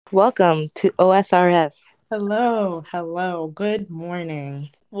Welcome to OSRS. Hello. Good morning.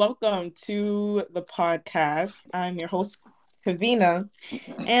 Welcome to the podcast. I'm your host, Kavina,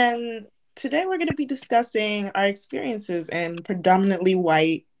 and today we're going to be discussing our experiences in predominantly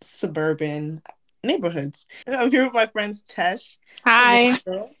white suburban neighborhoods. I'm here with my friends Tesh, Hi.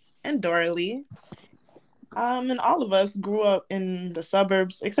 Evangel, and Doralee. And all of us grew up in the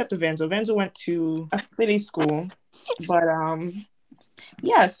suburbs, except Evangel. Evangel went to a city school, but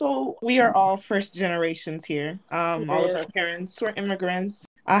yeah, so we are all first generations here. All of Yes. our parents were immigrants.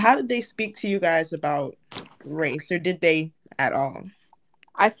 How did they speak to you guys about race, or did they at all?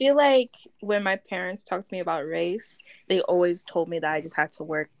 I feel like when my parents talked to me about race, they always told me that I just had to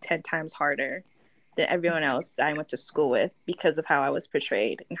work 10 times harder than everyone else that I went to school with because of how I was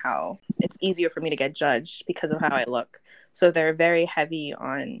portrayed and how it's easier for me to get judged because of how I look. So they're very heavy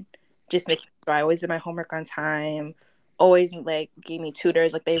on just making sure I always did my homework on time, always like gave me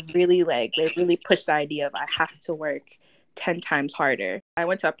tutors. They really pushed the idea of I have to work 10 times harder. I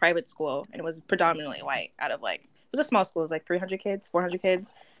went to a private school and it was predominantly white out of like, it was a small school. It was like 300 kids, 400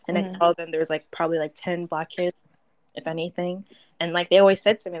 kids. And like Mhm. all of them, there was like probably like 10 black kids, if anything. And like they always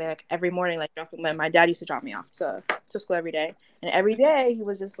said to me, like every morning, like my dad used to drop me off to school every day. And every day he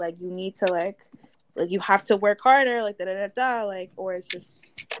was just like, you need to like you have to work harder, like da da da da, like, or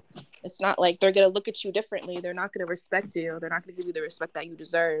it's not like they're gonna look at you differently. They're not gonna respect you. They're not gonna give you the respect that you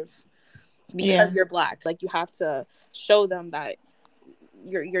deserve Yeah, because you're black. Like you have to show them that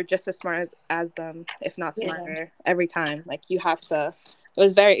you're just as smart as them, if not yeah, smarter, every time. Like you have to.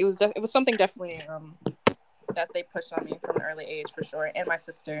 It was something definitely that they pushed on me from an early age for sure, and my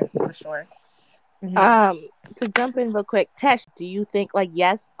sister for sure. hmm Um, to jump in real quick, Tesh, do you think like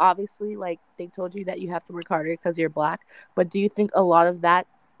yes, obviously like they told you that you have to work harder because you're black, but do you think a lot of that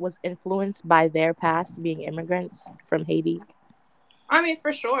was influenced by their past being immigrants from Haiti? I mean,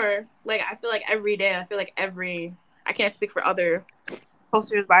 for sure. Like I feel like every day. I feel like every. I can't speak for other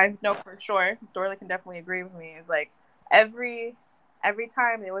posters, but I know for sure. Dorla can definitely agree with me. Is like every every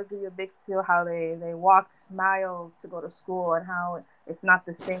time they always give you a big spiel how they walked miles to go to school and how it's not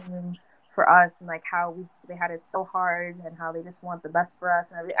the same for us and like how they had it so hard and how they just want the best for us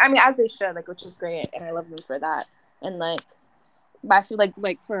and everything. I mean, as they should, like, which is great, and I love them for that. And like, but I feel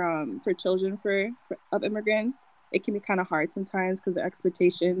like for children for of immigrants, it can be kind of hard sometimes because the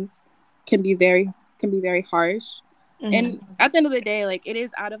expectations can be very harsh. hmm And at the end of the day, like it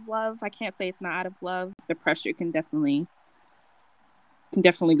is out of love. I can't say it's not out of love. The pressure can definitely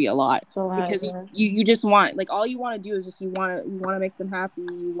be a lot it's a lot. because you just want, like, all you want to do is just you want to make them happy.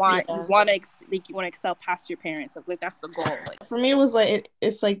 You want Yeah. you want to you want to excel past your parents. Like that's the goal. Like For me, it was like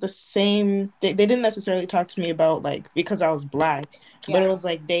it's like the same. They didn't necessarily talk to me about like because I was black, but it yeah, was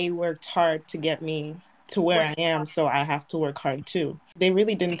like they worked hard to get me to where I am, so I have to work hard too. They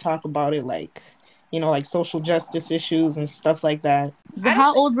really didn't talk about it like, like social justice issues and stuff like that. I don't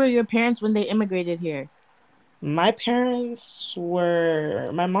How think old were your parents when they immigrated here? My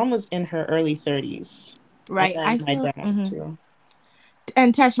mom was in her early 30s, and Right. I then my feel. dad too.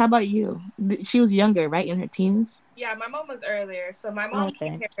 And Tesh, how about you? She was younger, right, in her teens. Yeah, my mom was earlier. So my mom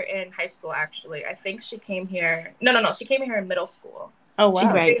came Okay. here in high school. Actually, I think she came here. No, no, no. She came here in middle school. Oh She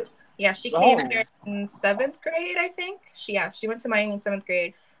wow. Right. yeah, she came Oh. here in seventh grade. I think she went to Miami in seventh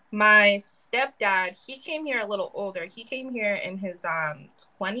grade. My stepdad, he came here a little older. He came here in his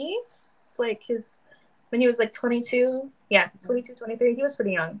 20s, like his when he was like 22. Yeah, 22, 23. He was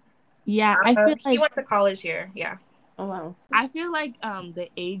pretty young. Yeah, I feel He like went to college here. Yeah. Oh wow. the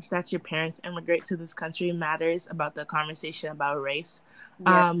age that your parents immigrate to this country matters about the conversation about race.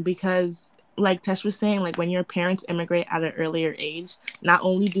 Yeah. Because like Tesh was saying, like when your parents immigrate at an earlier age, not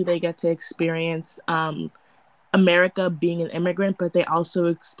only do they get to experience America being an immigrant, but they also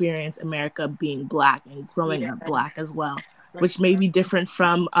experience America being black and growing Yeah. up black as well, For which may sure. be different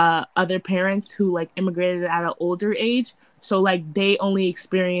from other parents who like immigrated at an older age. So like they only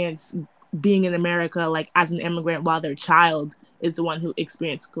experience being in America like as an immigrant while their child is the one who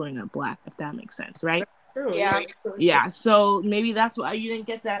experienced growing up black, if that makes sense, right? True. Yeah. Yeah. That's really true. Yeah, so maybe that's why you didn't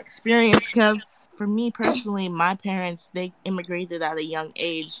get that experience, Kev. For me personally, my parents, they immigrated at a young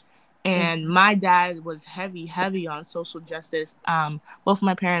age, and my dad was heavy on social justice. Both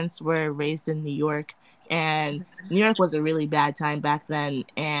my parents were raised in New York, and New York was a really bad time back then,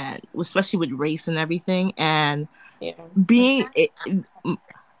 and especially with race and everything. And Yeah. being it,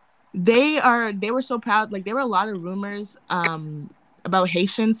 they were so proud. Like there were a lot of rumors about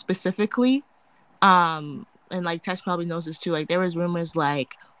Haitians specifically, and like Tesh probably knows this too, like there was rumors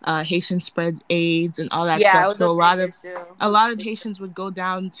like Haitians spread AIDS and all that Yeah, it stuff, was so a big issue. a lot of Haitians would go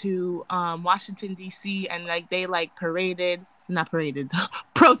down to Washington DC, and like they like paraded not paraded,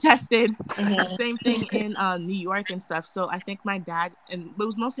 protested the same thing in New York and stuff. So I think my dad, and it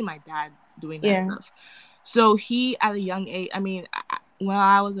was mostly my dad doing that stuff. So he, at a young age, I mean, when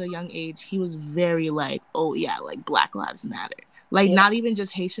I was a young age, he was very like, oh yeah, like Black Lives Matter. Like, not even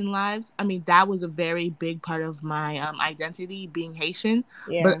just Haitian lives. I mean, that was a very big part of my identity, being Haitian,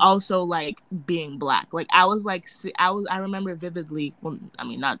 but also like being Black. Like, I remember vividly. Well, I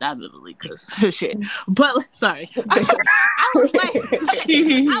mean, not that vividly, because shit. But sorry, I was like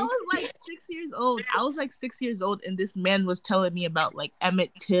 6 years old. I was like 6 years old, and this man was telling me about like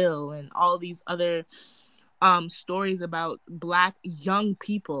Emmett Till and all these other stories about Black young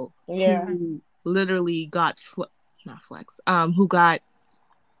people who literally got who got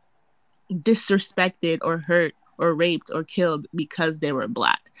disrespected or hurt or raped or killed because they were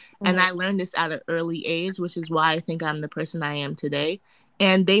Black. And I learned this at an early age, which is why I think I'm the person I am today.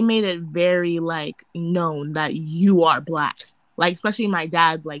 And they made it very like known that you are Black. Like, especially my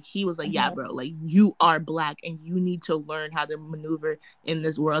dad, like, he was like, yeah, bro, like, you are Black and you need to learn how to maneuver in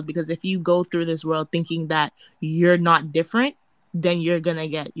this world, because if you go through this world thinking that you're not different, then you're gonna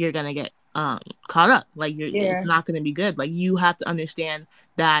get caught up. Like, it's not gonna be good. Like, you have to understand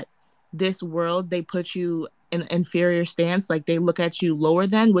that this world, they put you in an inferior stance. Like, they look at you lower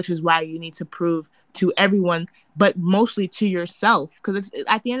than, which is why you need to prove to everyone, but mostly to yourself, because it's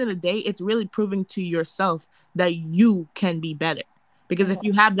at the end of the day, it's really proving to yourself that you can be better. Because if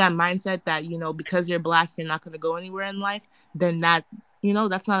you have that mindset that, you know, because you're Black, you're not going to go anywhere in life, then that, you know,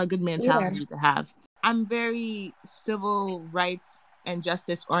 that's not a good mentality to have. I'm very civil rights and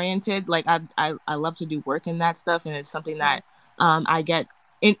justice oriented. Like, I love to do work in that stuff, and it's something that I get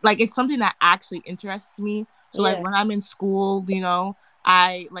in, like, it's something that actually interests me. So like, when I'm in school, you know,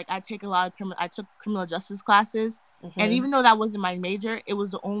 I take a lot of I took criminal justice classes, and even though that wasn't my major, it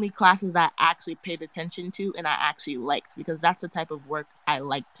was the only classes that I actually paid attention to and I actually liked, because that's the type of work I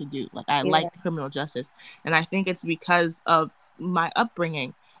like to do. Like, I like criminal justice, and I think it's because of my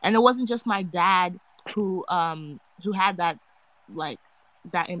upbringing. And it wasn't just my dad who had that, like,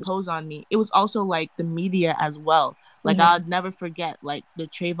 that imposed on me. It was also like the media as well. Like, I'll never forget like the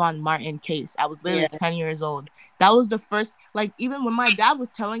Trayvon Martin case. I was literally 10 years old. That was the first, like, even when my dad was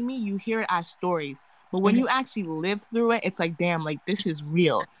telling me, you hear it as stories, but when you actually live through it, it's like, damn, like, this is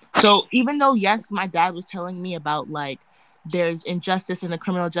real. So even though, yes, my dad was telling me about like there's injustice in the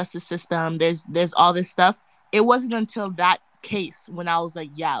criminal justice system, there's all this stuff, it wasn't until that case when I was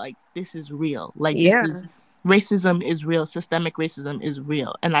like, yeah, like, this is real. Like, this is, racism is real. Systemic racism is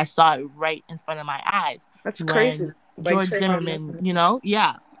real. And I saw it right in front of my eyes. That's crazy. George Zimmerman, you know?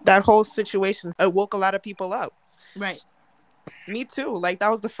 Yeah. That whole situation, it woke a lot of people up. Right. Me too. Like, that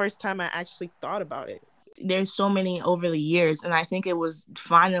was the first time I actually thought about it. There's so many over the years. And I think it was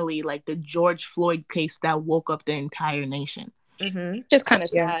finally like the George Floyd case that woke up the entire nation. Just kind of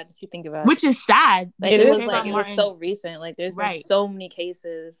sad if you think about it. Which is sad. Like, it was so recent. Like, there's been so many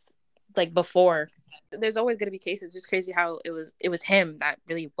cases like before. There's always going to be cases. It's just crazy how it was him that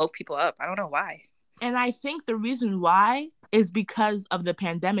really woke people up. I don't know why. And I think the reason why is because of the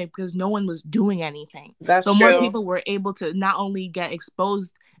pandemic, because no one was doing anything. That's true. More people were able to not only get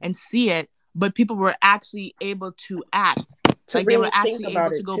exposed and see it, but people were actually able to act. Like, they were actually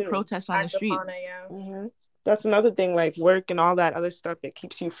able to go protest on the streets. That's another thing, like work and all that other stuff that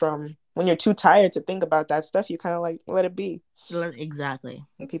keeps you from, when you're too tired to think about that stuff, you kind of like let it be. Exactly.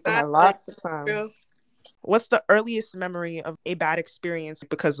 And people have lots of time. True. What's the earliest memory of a bad experience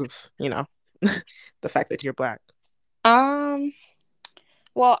because of, you know, the fact that you're Black?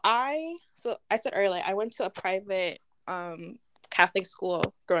 Well, I said earlier, I went to a private Catholic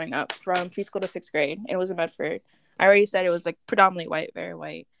school growing up from preschool to 6th grade. It was in Medford. I already said it was like predominantly white, very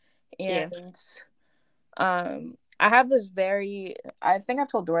white. And I have this I think I've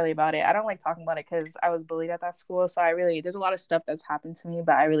told Dorley about it. I don't like talking about it because I was bullied at that school. So there's a lot of stuff that's happened to me,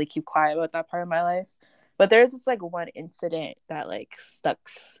 but I really keep quiet about that part of my life. But there's this like one incident that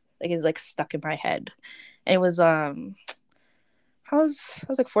is stuck in my head. And it was I was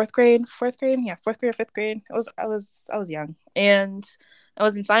like fourth grade. Yeah, 4th grade or 5th grade. I was young, and I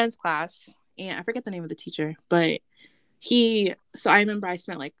was in science class, and I forget the name of the teacher, but I remember I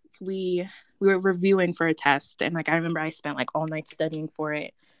spent like we were reviewing for a test, and like I remember I spent like all night studying for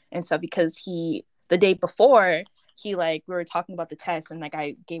it and stuff, because the day before we were talking about the test, and like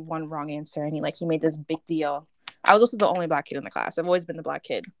I gave one wrong answer, and he made this big deal. I was also the only Black kid in the class. I've always been the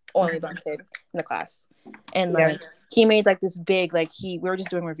only Black kid in the class. And he made like this big, we were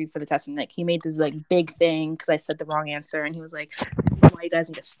just doing a review for the test, and like he made this like big thing because I said the wrong answer, and he was like, why you guys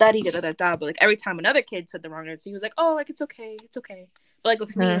need to study, da da da da. But like every time another kid said the wrong answer, he was like, oh, like it's okay. But like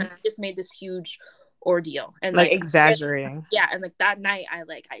with me, he just made this huge ordeal. And like exaggerating. And like that night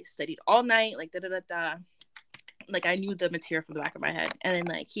I studied all night, like like I knew the material from the back of my head. And then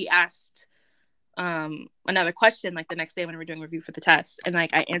like he asked another question like the next day when we were doing review for the test, and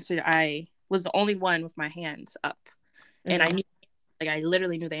like I answered. I was the only one with my hand up, and I knew, like, I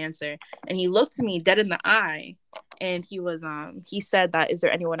literally knew the answer. And he looked me dead in the eye, and he said that, "Is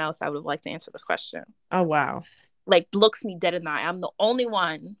there anyone else that would like to answer this question?" Oh wow. Like, looks me dead in the eye. I'm the only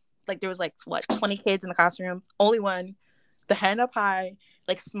one. Like, there was like 20 kids in the classroom, only one, the hand up high,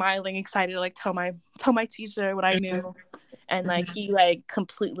 like smiling, excited to like tell my teacher what I knew. And like he like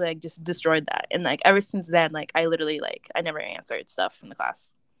completely like just destroyed that. And like ever since then, like I literally like I never answered stuff in the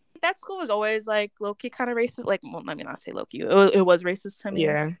class. That school was always like low-key kind of racist. Like, well, let me not say low-key. It was racist to me.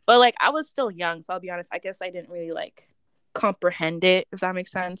 Yeah. But like I was still young, so I'll be honest, I guess I didn't really like comprehend it, if that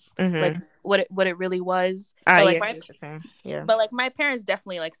makes sense. Like what it really was. But like but like my parents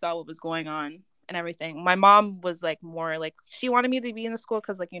definitely like saw what was going on and everything. My mom was like more like, she wanted me to be in the school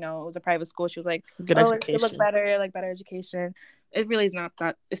because like, you know, it was a private school. She was like, good education. It look better, like better education. It really is not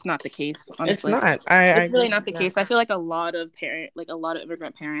that. It's not the case, honestly. It's not. It's really not the case. I feel like a lot of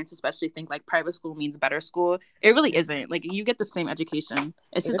immigrant parents especially think like private school means better school. It really isn't. Like, you get the same education.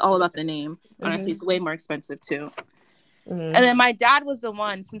 It's just all about the name. Honestly, it's way more expensive too. And then my dad was the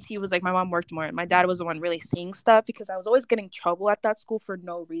one, since he was like, my mom worked more, my dad was the one really seeing stuff, because I was always getting trouble at that school for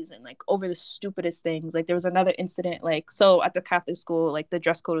no reason, like over the stupidest things. Like there was another incident, like, so at the Catholic school, like the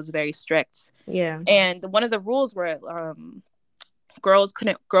dress code was very strict. Yeah. And one of the rules were girls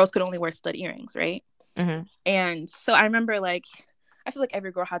could only wear stud earrings, right? And so I remember, like, I feel like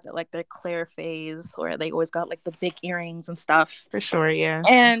every girl had that, like, their Claire phase, or they always got like the big earrings and stuff. For sure, yeah.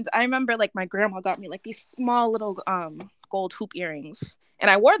 And I remember like my grandma got me like these small little gold hoop earrings, and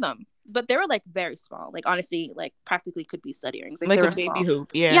I wore them, but they were like very small. Like honestly, like practically could be stud earrings. Like a baby small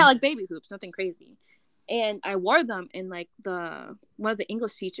hoop, yeah. Yeah, like baby hoops, nothing crazy. And I wore them, and like one of the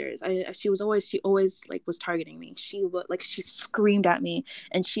English teachers, she always like was targeting me. She screamed at me,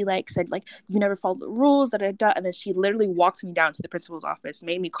 and she like said like, you never followed the rules, da da da. And then she literally walked me down to the principal's office,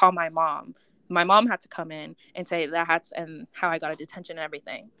 made me call my mom. My mom had to come in and say and how I got a detention and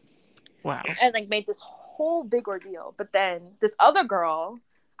everything. Wow. And like made this whole big ordeal. But then this other girl,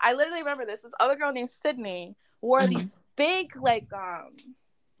 I literally remember this other girl named Sydney wore these big like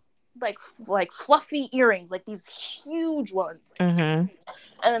fluffy earrings, like these huge ones. And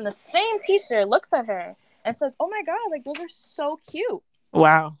then the same teacher looks at her and says, "Oh my god, like those are so cute."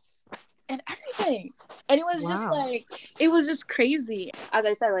 Wow. And everything. And it was just like, it was just crazy. As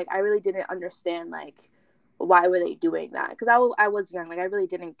I said, like I really didn't understand like why were they doing that, because I was young. Like I really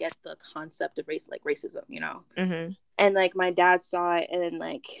didn't get the concept of racism, you know. And like my dad saw it, and then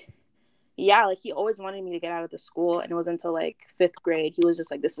like, yeah, like he always wanted me to get out of the school, and it was until like 5th grade he was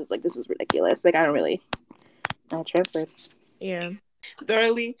just like, this is ridiculous. Like I don't really. I transferred. Yeah.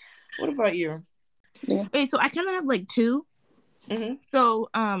 Darlie, what about you? Yeah. Wait, so I kind of have like two. So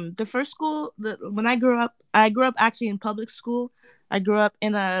the first school, when I grew up actually in public school. I grew up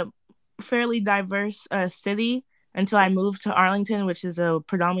in a fairly diverse city until I moved to Arlington, which is a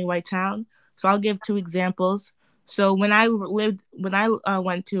predominantly white town. So I'll give two examples. So when I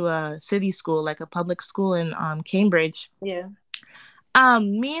went to a city school, like a public school in Cambridge. Yeah.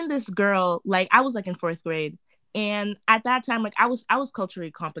 Me and this girl, like I was like in 4th grade, and at that time, like I was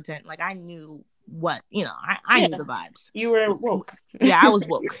culturally competent. Like I knew what, you know, I knew the vibes. You were woke. Yeah, I was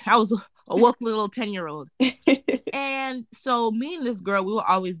woke. I was a woke little 10-year-old. And so me and this girl, we will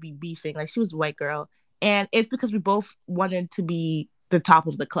always be beefing. Like she was a white girl, and it's because we both wanted to be the top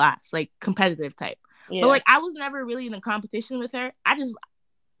of the class, like competitive type. Yeah. But like I was never really in a competition with her. I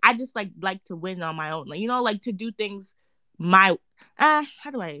just like to win on my own. Like, you know, like to do things my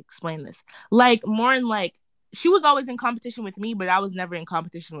how do I explain this? Like more in like, she was always in competition with me, but I was never in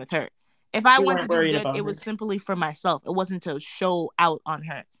competition with her. If I wanted to do good, it was simply for myself. It wasn't to show out on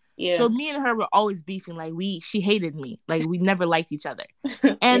her. Yeah. So me and her were always beefing. Like she hated me. Like we never liked each other.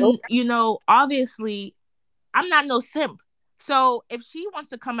 And you know, obviously, I'm not no simp. So if she wants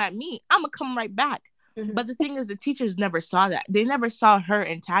to come at me, I'm gonna come right back. But the thing is, the teachers never saw that. They never saw her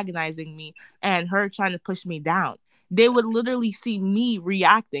antagonizing me and her trying to push me down. They would literally see me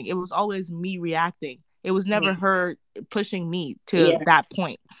reacting. It was always me reacting. It was never her pushing me to that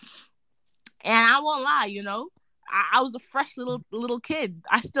point. And I won't lie, you know, I was a fresh little kid.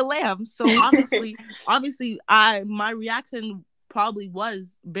 I still am. So obviously, my reaction probably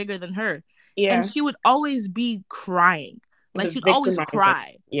was bigger than her. Yeah. And she would always be crying. Like she'd always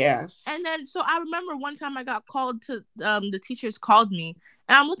cry. Yes. And then so I remember one time I got called to the teachers called me,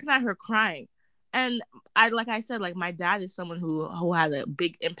 and I'm looking at her crying. And I said, like my dad is someone who had a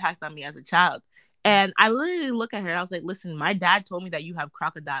big impact on me as a child. And I literally look at her. I was like, listen, my dad told me that you have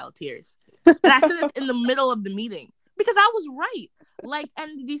crocodile tears. And I said this in the middle of the meeting because I was right. Like,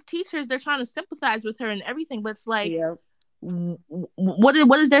 and these teachers, they're trying to sympathize with her and everything. But it's like, what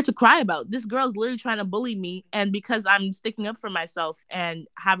is there to cry about? This girl's literally trying to bully me. And because I'm sticking up for myself and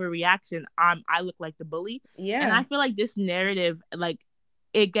have a reaction, I look like the bully. Yeah. And I feel like this narrative, like,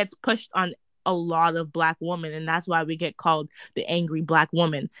 it gets pushed on a lot of Black women, and that's why we get called the angry Black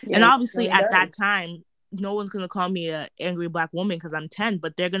woman. Yeah, and obviously at that time, no one's gonna call me a angry Black woman because I'm 10,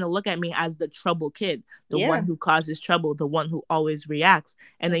 but they're gonna look at me as the trouble kid, the one who causes trouble, the one who always reacts.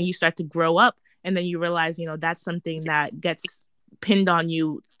 And then you start to grow up, and then you realize, you know, that's something that gets pinned on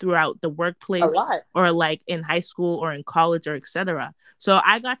you throughout the workplace or like in high school or in college or etc. So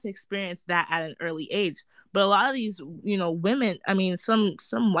I got to experience that at an early age. But a lot of these, you know, women, I mean, some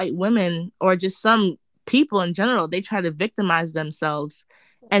white women or just some people in general, they try to victimize themselves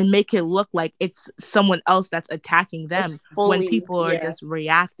and make it look like it's someone else that's attacking them when people are just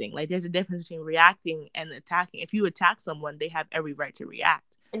reacting. Like, there's a difference between reacting and attacking. If you attack someone, they have every right to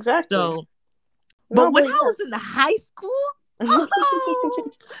react. Exactly. So, but when I was in the high school,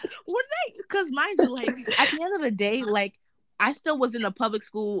 because mind you, like, at the end of the day, like, I still was in a public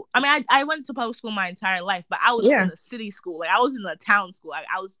school. I mean, I went to public school my entire life, but I was in a city school. Like, I was in a town school.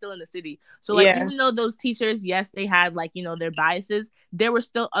 I was still in the city. So, like, even though those teachers, yes, they had, like, you know, their biases, there were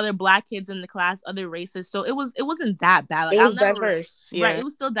still other Black kids in the class, other races. So it wasn't that bad. Like, it was diverse. Right. It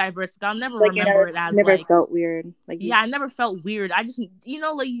was still diverse. Like, I'll never remember it as never felt weird. Like, I never felt weird. I just, you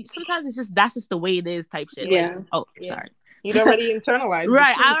know, like, sometimes that's just the way it is type shit. Yeah. Like, sorry. You'd already internalized.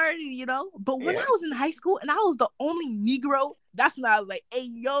 Right. I already, you know, but when I was in high school and I was the only Negro, that's when I was like, hey,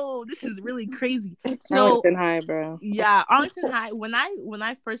 yo, this is really crazy. So Arlington High, bro. Yeah, Arlington High. When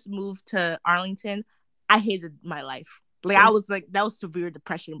I first moved to Arlington, I hated my life. Like, I was like, that was severe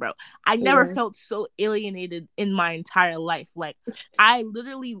depression, bro. I never felt so alienated in my entire life. Like, I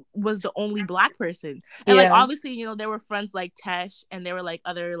literally was the only Black person. And like, obviously, you know, there were friends like Tesh and there were like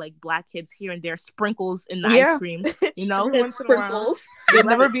other like Black kids here and there, sprinkles in the ice cream, you know? Sprinkles. They'd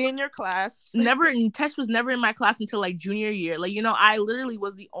never be in your class. Never, and Tesh was never in my class until like junior year. Like, you know, I literally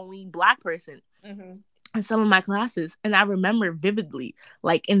was the only Black person. In some of my classes. And I remember vividly,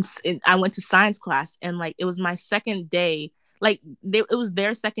 like, I went to science class and like it was my second day. Like, it was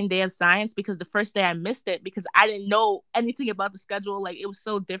their second day of science because the first day I missed it because I didn't know anything about the schedule. Like, it was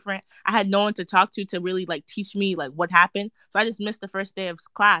so different. I had no one to talk to really like teach me like what happened. So I just missed the first day of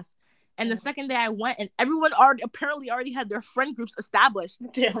class. And the second day I went, and everyone apparently already had their friend groups established.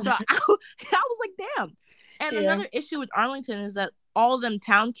 Damn. So I was like, damn. And another issue with Arlington is that all of them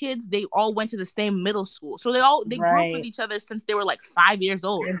town kids, they all went to the same middle school. So they grew up with each other since they were like 5 years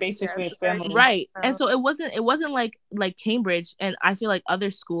old. And basically a family. Right. And so it wasn't like Cambridge. And I feel like other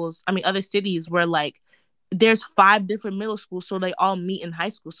cities where like there's 5 different middle schools, so they all meet in high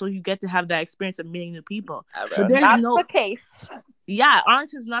school. So you get to have that experience of meeting new people. But there's not the case. Yeah,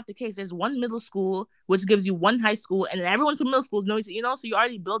 Arlington's not the case. There's one middle school, which gives you one high school, and everyone from middle school knows, you know, so you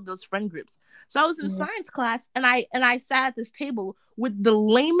already build those friend groups. So I was in science class, and I sat at this table with the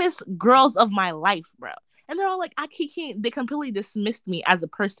lamest girls of my life, bro. And they're all like, I can't. They completely dismissed me as a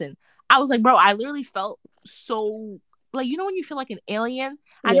person. I was like, bro, I literally felt so, like, you know when you feel like an alien?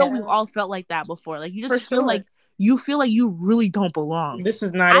 I know we've all felt like that before. Like, you just feel like you really don't belong. This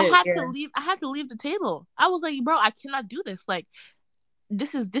is not I had to leave the table. I was like, bro, I cannot do this. Like,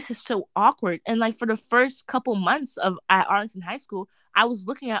 this is so awkward. And like, for the first couple months at Arlington High School, I was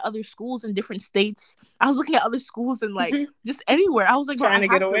looking at other schools in different states. I was looking at other schools and like just anywhere. I was like, trying to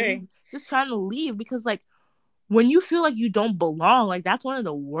get away. Just trying to leave, because like, when you feel like you don't belong, like, that's one of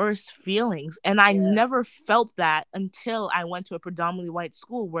the worst feelings. And I never felt that until I went to a predominantly white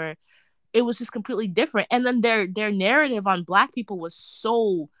school where it was just completely different. And then their narrative on Black people was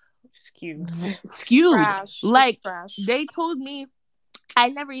so skewed. Trash. Like, Trash. They told me, I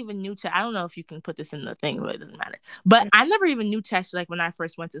never even knew Tesh. I don't know if you can put this in the thing, but it doesn't matter. But I never even knew Tesh, like, when I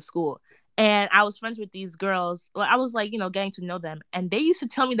first went to school. And I was friends with these girls. Well, I was like, you know, getting to know them. And they used to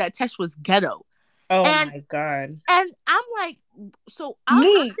tell me that Tesh was ghetto. Oh my God. And I'm like, so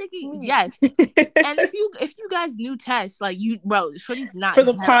I'm thinking, yes. And if you guys knew Tesh, like, Shorty's not. For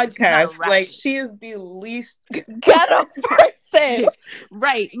the podcast, like, she is the least ghetto person.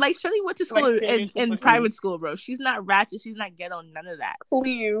 Right. Like, Shorty went to school in private school, bro. She's not ratchet. She's not ghetto, none of that.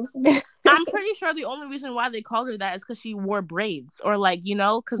 Please. I'm pretty sure the only reason why they called her that is because she wore braids, or like, you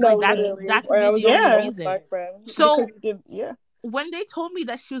know, because like that could be the only reason. So when they told me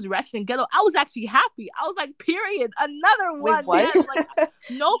that she was ratchet and ghetto, I was actually happy. I was like, period, another one. Wait, what? Yes. Like,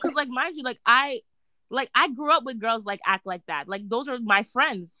 no, because like, mind you, like, Like, I grew up with girls like act like that. Like, those are my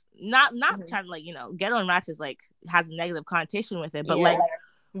friends. Not trying to, like, ghetto and ratchet is like has a negative connotation with it, but like.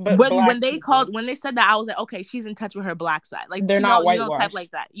 But when they said that, I was like, okay, she's in touch with her black side. Like, they're not whitewashed. Type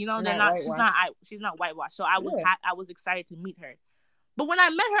like that. They're not. She's not whitewashed. So I was excited to meet her. But when I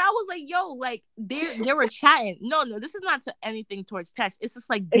met her, I was like, yo, like they were chatting. No, this is not anything towards Tesh. It's just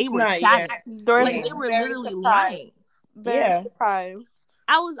like they were chatting. Like, they were literally lying. Very surprised.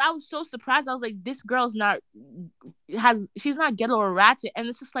 I was so surprised. I was like, this girl's she's not ghetto or ratchet, and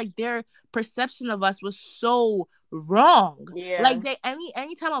it's just like their perception of us was so wrong. Yeah. Like,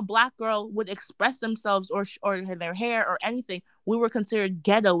 anytime a black girl would express themselves or their hair or anything, we were considered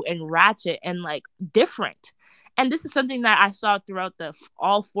ghetto and ratchet and like different. And this is something that I saw throughout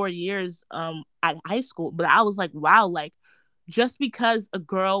all 4 years at high school. But I was like, wow, like, just because a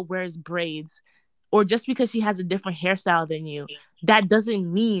girl wears braids or just because she has a different hairstyle than you, that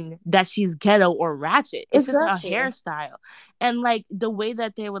doesn't mean that she's ghetto or ratchet. It's just a hairstyle. And like the way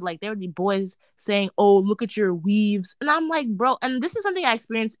that there would be boys saying, oh, look at your weaves. And I'm like, bro, and this is something I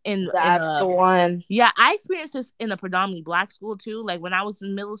experienced the one. Yeah, I experienced this in a predominantly black school too. Like when I was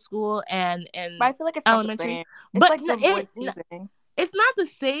in middle school and but I feel like it's elementary. It's like the boys teasing. It's not the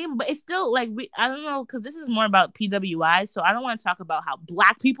same, but it's still like I don't know, because this is more about PWI, so I don't want to talk about how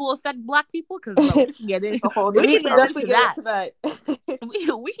black people affect black people, because we can get into that. We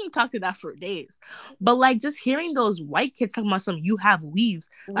can talk to that for days. But like just hearing those white kids talking about you have weaves,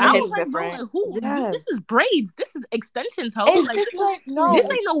 I was like, bro, like, who? Yes. This is braids. This is extensions, ho. It's just no, this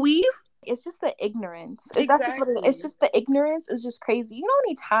ain't no weave. It's just the ignorance. Exactly. That's just what it is. It's just the ignorance is just crazy. You know how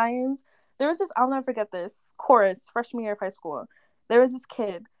many times there was this? I'll never forget this chorus freshman year of high school. There was this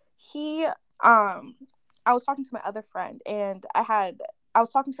kid. I was talking to my other friend, and I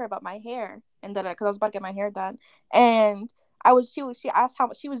was talking to her about my hair, and because I was about to get my hair done, and she asked how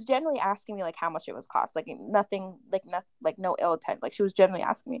much. She was generally asking me like how much it was cost, like nothing, like no ill intent, like she was generally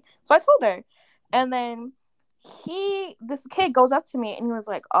asking me. So I told her, and then this kid goes up to me and he was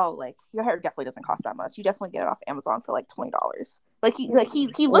like, oh, like your hair definitely doesn't cost that much. You definitely get it off Amazon for like $20. Like he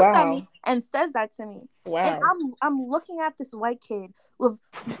looks at me and says that to me. Wow. And I'm looking at this white kid with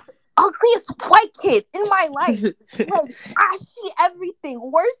ugliest white kid in my life. Like ashy everything,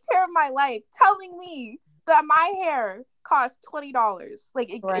 worst hair of my life, telling me that my hair costs $20.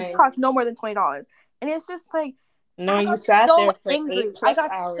 Like it costs no more than $20. And it's just like, no, you sat so there for angry. 8+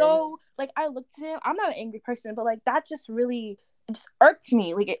 hours. So like I looked at him. I'm not an angry person, but like that just really irks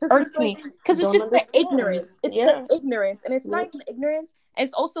me. Like it irks me because it's just the ignorance. It's the ignorance, and it's not even the ignorance. And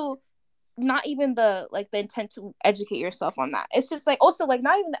it's also not even the intent to educate yourself on that. It's just like also like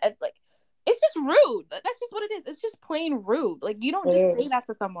not even it's just rude. That's just what it is. It's just plain rude. Like you don't just say that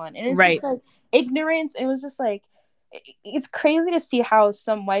to someone, and it's just like ignorance. And it was just like. It's crazy to see how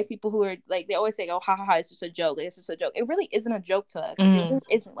some white people who are like, they always say, oh, ha ha ha, it's just a joke. Like, it's just a joke. It really isn't a joke to us. It really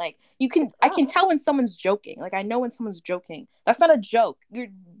isn't. Like, I can tell when someone's joking. Like, I know when someone's joking. That's not a joke. You're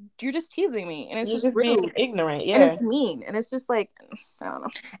just teasing me. And it's just rude. Being ignorant. Yeah. And it's mean. And it's just like, I don't know.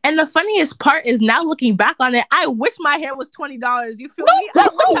 And the funniest part is now looking back on it, I wish my hair was $20. You feel me? I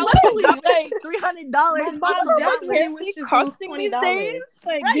wish I was like $300. What's costing these days?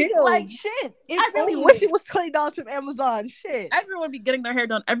 Like shit. I really wish it was $20 from Amazon. Shit. Everyone be getting their hair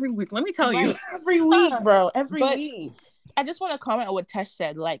done every week. Let me tell you. Every week, bro. Every week. I just want to comment on what Tesh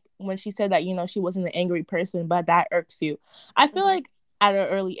said. Like when she said that, she wasn't an angry person, but that irks you. I feel like at an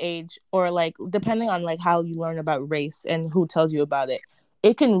early age, or like depending on like how you learn about race and who tells you about it,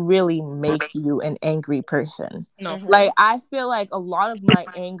 it can really make you an angry person. No, like I feel like a lot of my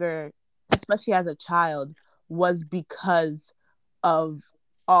anger, especially as a child, was because of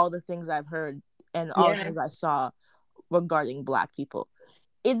all the things I've heard and all the things I saw regarding Black people.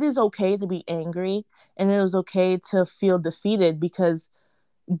 It is okay to be angry, and it is okay to feel defeated, because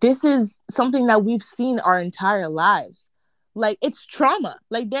this is something that we've seen our entire lives. Like, it's trauma.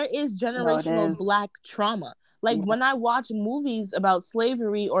 Like, there is generational Black trauma. Like, when I watch movies about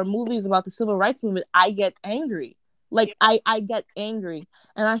slavery or movies about the civil rights movement, I get angry. Like, I get angry.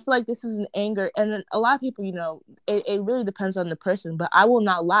 And I feel like this is an anger. And then a lot of people, it really depends on the person. But I will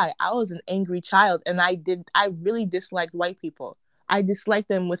not lie. I was an angry child. And I really disliked white people. I disliked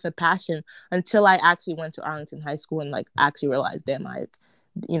them with a passion until I actually went to Arlington High School and, like, actually realized, damn, I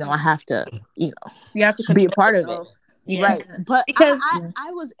have to, you have to be a part of it. Yeah. Right. But because I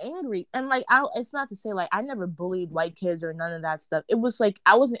was angry, and like it's not to say like I never bullied white kids or none of that stuff. It was like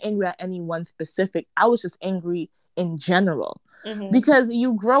I wasn't angry at any one specific. I was just angry in general, because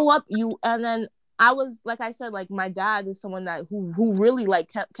you grow up, and then I was, like I said, like my dad is someone that who really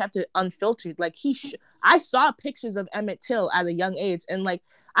like kept it unfiltered. Like I saw pictures of Emmett Till at a young age, and like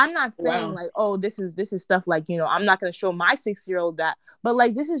I'm not saying like, oh, this is stuff like, you know, I'm not gonna show my 6-year-old that, but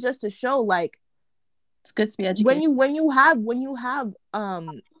like this is just to show like it's good to be educated. When you have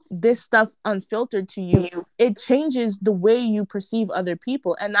this stuff unfiltered to you, it changes the way you perceive other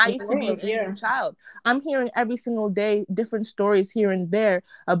people. And I used to be an angry child. I'm hearing every single day different stories here and there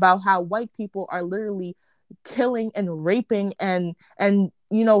about how white people are literally killing and raping and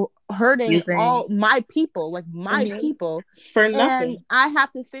you know, hurting all my people, like my people, for nothing. and I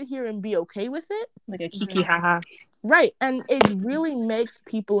have to sit here and be okay with it, like a kiki haha. Right. And it really makes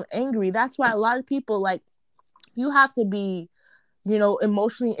people angry. That's why a lot of people, like, you have to be, you know,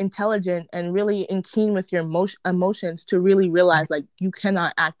 emotionally intelligent and really in keen with your emotions to really realize like you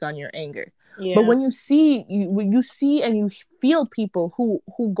cannot act on your anger. But when you see and you feel people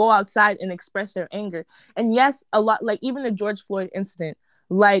who go outside and express their anger, and yes, a lot, like even the George Floyd incident,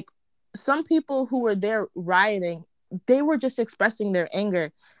 like some people who were there rioting, they were just expressing their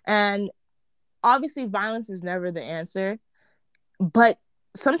anger. And obviously violence is never the answer, but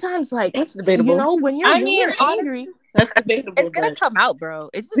sometimes, like, that's debatable. You know, when you're angry, that's debatable. It's gonna come out, bro.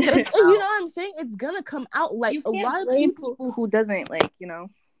 It's just gonna come out. You know what I'm saying? It's gonna come out. Like, you can't a lot of people who doesn't, like, you know.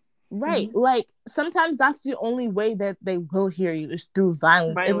 Right. Like sometimes that's the only way that they will hear you is through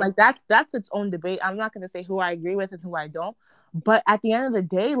violence. And like that's its own debate. I'm not going to say who I agree with and who I don't, but at the end of the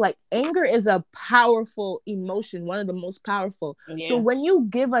day, like anger is a powerful emotion, one of the most powerful. So when you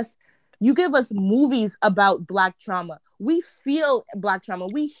give us movies about Black trauma, we feel Black trauma,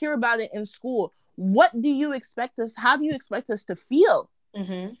 we hear about it in school. What do you expect us? How do you expect us to feel?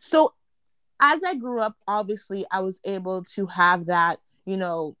 So as I grew up, obviously I was able to have that, you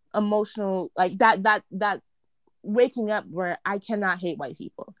know, emotional, like that waking up where I cannot hate white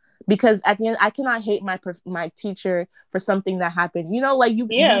people, because at the end I cannot hate my teacher for something that happened, you know, like you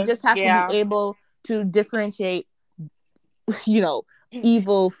just have to be able to differentiate, you know,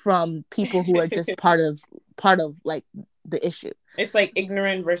 evil from people who are just part of like the issue. It's like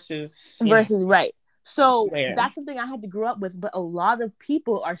ignorant versus right. So that's something I had to grow up with, but a lot of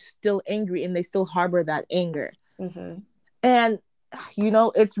people are still angry and they still harbor that anger. And you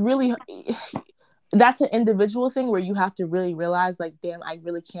know, it's really, that's an individual thing where you have to really realize, like, damn, I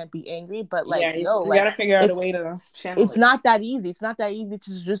really can't be angry. But like, you gotta figure out a way to channel it's not that easy. It's not that easy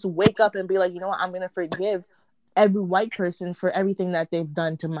to just wake up and be like, you know what, I'm gonna forgive every white person for everything that they've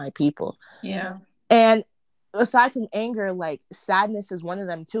done to my people. And aside from anger, like sadness is one of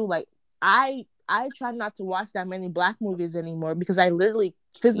them too. Like I try not to watch that many Black movies anymore because I literally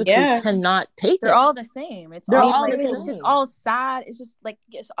physically cannot take it. They're all the same. It's all like, it's just all sad. It's just like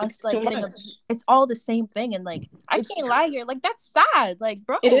it's like getting it's all the same thing. And like I can't lie here, like that's sad. Like,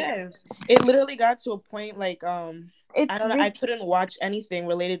 bro, it is. It literally got to a point like I don't know. I couldn't watch anything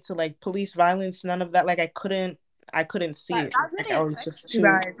related to like police violence. None of that. Like I couldn't see it. Like, I was just too...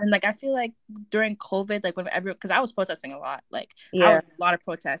 guys. And like I feel like during COVID, like whenever, because I was protesting a lot, like I was a lot of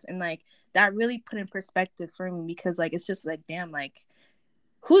protests, and like that really put in perspective for me, because like it's just like, damn, like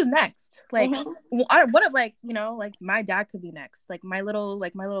who's next? Like what if, like, you know, like my dad could be next, like my little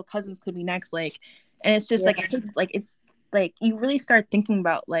cousins could be next, like, and it's just like it's like you really start thinking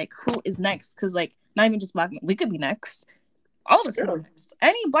about like who is next, because like not even just Black men, we could be next. All of us can be next.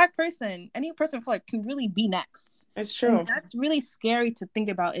 Any Black person, any person of color can really be next. It's true. And that's really scary to think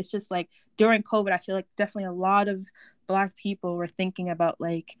about. It's just like during COVID, I feel like definitely a lot of Black people were thinking about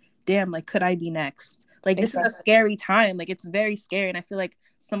like, damn, like could I be next? Like this is a scary time. Like it's very scary, and I feel like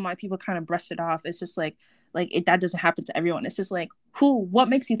some of my people kind of brushed it off. It's just like that doesn't happen to everyone. It's just like, what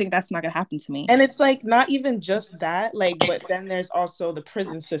makes you think that's not gonna happen to me? And it's like not even just that, like, but then there's also the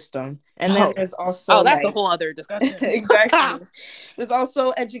prison system, and then there's also that's a whole other discussion. Exactly. There's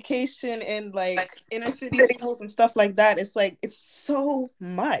also education in like inner city schools and stuff like that. It's like it's so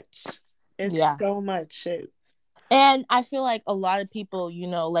much. It's so much shit. And I feel like a lot of people, you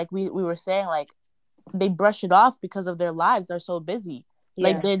know, like we were saying, like they brush it off because of their lives are so busy.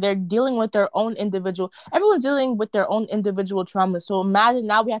 Like they're dealing with their own individual. Everyone's dealing with their own individual trauma. So imagine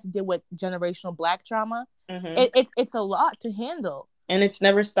now we have to deal with generational Black trauma. It's a lot to handle, and it's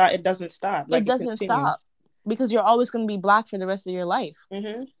never stop. It doesn't stop. Like, it doesn't stop because you're always going to be Black for the rest of your life.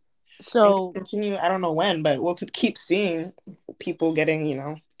 So continue. I don't know when, but we'll keep seeing people getting, you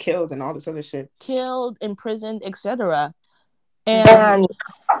know, killed and all this other shit. Killed, imprisoned, etc. And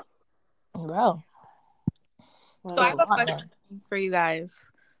bro. So I have a question for you guys.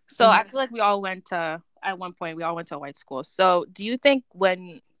 So I feel like we all went to, at one point, we all went to a white school. So do you think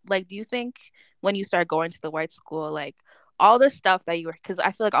when you start going to the white school, like all the stuff that you were, because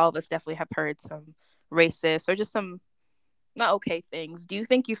I feel like all of us definitely have heard some racist or just some not okay things. Do you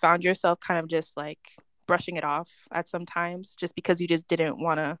think you found yourself kind of just like brushing it off at some times just because you just didn't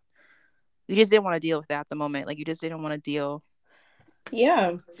want to deal with that at the moment? Like you just didn't want to deal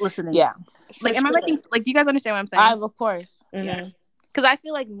listening. Yeah. Like, am I making, like, do you guys understand what I'm saying? Of course. Yeah. Because I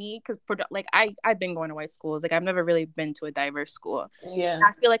feel like like I've been going to white schools. Like I've never really been to a diverse school. Yeah. And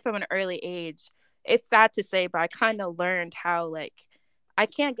I feel like from an early age, it's sad to say, but I kind of learned how like I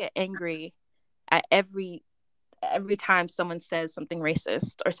can't get angry at every time someone says something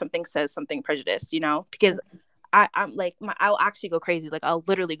racist or something says something prejudiced, because I'm like I'll actually go crazy. Like I'll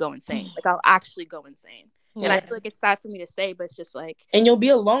literally go insane. Like I'll actually go insane. Yeah. And I feel like it's sad for me to say, but it's just like, and you'll be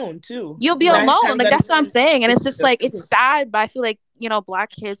alone too. You'll be alone. Like that's what I'm saying. And it's just like, it's sad, but I feel like, Black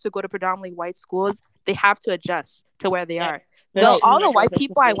kids who go to predominantly white schools, they have to adjust to where they are. All the white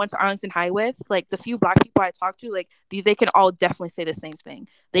people I went to Arlington High with, like the few Black people I talked to, like they can all definitely say the same thing.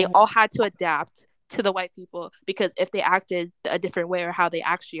 They all had to adapt to the white people, because if they acted a different way or how they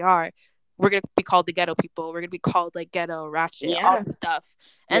actually are, we're going to be called the ghetto people. We're going to be called like ghetto, ratchet, all this stuff.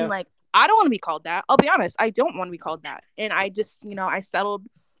 And like, I don't want to be called that. I'll be honest. I don't want to be called that. And I just, I settled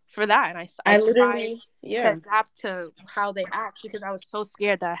for that. And I tried to adapt to how they act, because I was so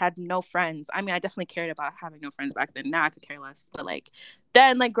scared that I had no friends. I mean, I definitely cared about having no friends back then. Now I could care less. But like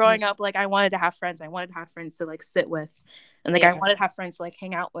then, like growing up, like I wanted to have friends. I wanted to have friends to like sit with. And like I wanted to have friends to like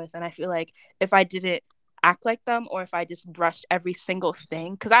hang out with. And I feel like if I didn't act like them, or if I just brushed every single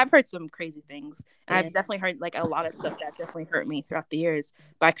thing, because I've heard some crazy things, and I've definitely heard like a lot of stuff that definitely hurt me throughout the years,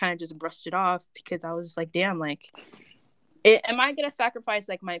 but I kind of just brushed it off because I was just like, damn, like am I gonna sacrifice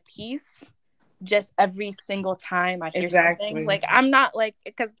like my peace just every single time I hear something? Like I'm not, like,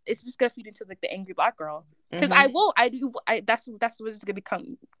 because it's just gonna feed into like the angry Black girl, because that's what it's gonna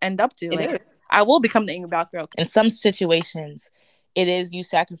end up to. Like I will become the angry Black girl. In some situations it is you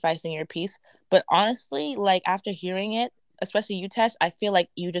sacrificing your peace. But honestly, like after hearing it, especially you, Tesh, I feel like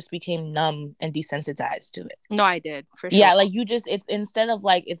you just became numb and desensitized to it. No, I did, for sure. Yeah, like you just, it's instead of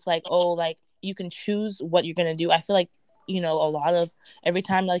like, it's like, oh, like you can choose what you're going to do. I feel like, a lot of every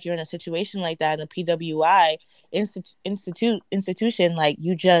time like you're in a situation like that in the PWI institution, like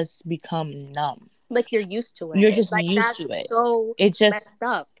you just become numb. Like you're used to it. You're just like, used to it. So it just messed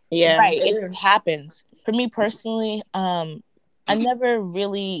up. Yeah. Right. It just happens. For me personally, I never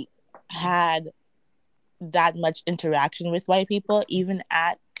really had that much interaction with white people, even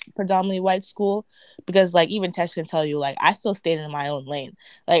at predominantly white school, because like even Tesh can tell you, like I still stayed in my own lane.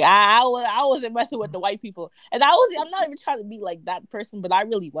 Like I wasn't messing with the white people, and I'm not even trying to be like that person, but I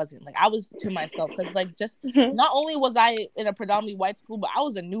really wasn't. Like I was to myself, because like just not only was I in a predominantly white school, but I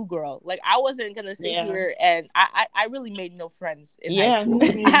was a new girl. Like I wasn't gonna sit here, and I really made no friends in high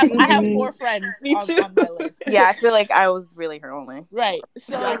school. I have 4 friends on my list. Yeah, I feel like I was really her only. Right.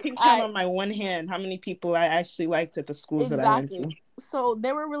 So I can count on my one hand how many people I actually liked at the schools that I went to. So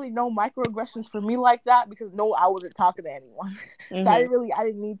there were really no microaggressions for me like that, because I wasn't talking to anyone. So I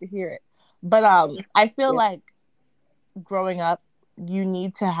didn't need to hear it. But I feel like growing up, you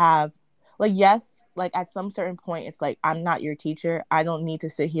need to have, like, yes, like at some certain point, it's like, I'm not your teacher. I don't need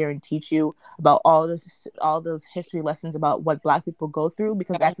to sit here and teach you about all those history lessons about what Black people go through,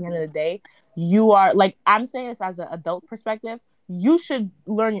 because at the end of the day, you are, like, I'm saying this as an adult perspective, you should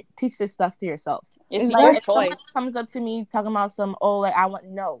teach this stuff to yourself. It's like, your if choice. someone comes up to me talking about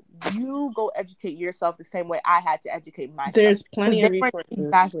you go educate yourself the same way I had to educate myself. There's plenty of resources.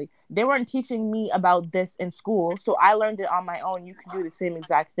 Exactly. They weren't teaching me about this in school, so I learned it on my own. You can do the same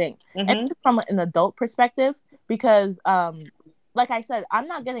exact thing. And just from an adult perspective, because like I said, I'm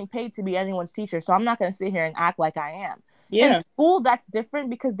not getting paid to be anyone's teacher, so I'm not going to sit here and act like I am. Yeah. In school, that's different,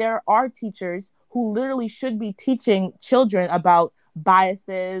 because there are teachers who literally should be teaching children about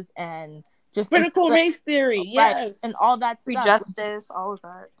biases and just critical race theory, yes, and all that free stuff. Justice, all of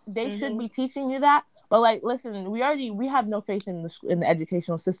that. They should be teaching you that. But like, listen, we have no faith in the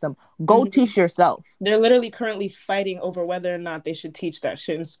educational system. Go teach yourself. They're literally currently fighting over whether or not they should teach that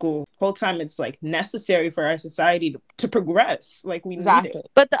shit in school. Whole time it's like necessary for our society to progress. Like we need it.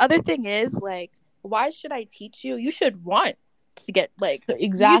 But the other thing is, like, why should I teach you? You should want to get, like,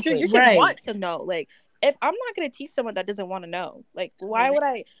 exactly. You should want to know. Like, if I'm not going to teach someone that doesn't want to know, like, why would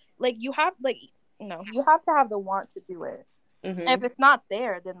I? Like, you have, like, you have to have the want to do it. And if it's not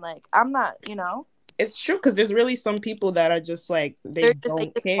there, then, like, I'm not, It's true, because there's really some people that are just like, they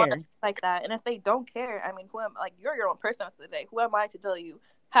don't care. Like that. And if they don't care, I mean, you're your own person at the end of the day. Who am I to tell you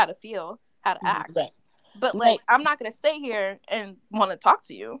how to feel, how to act? Right. But, like, I'm not going to stay here and want to talk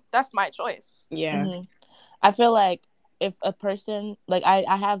to you. That's my choice. Yeah. I feel like if a person, like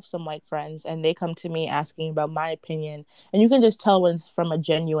I have some white friends and they come to me asking about my opinion, and you can just tell when it's from a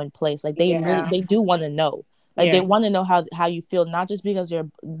genuine place. Like they do want to know. Like they want to know how you feel, not just because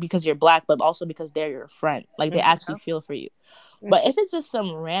you're black, but also because they're your friend. Like they actually feel for you. But if it's just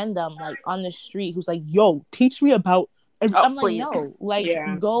some random like on the street who's like, "Yo, teach me about," I'm like, please. no, like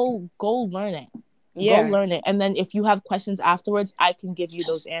go learn it. Yeah. Go learn it, and then if you have questions afterwards, I can give you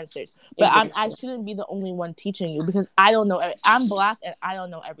those answers. But I shouldn't be the only one teaching you, because I don't know. I'm black and I don't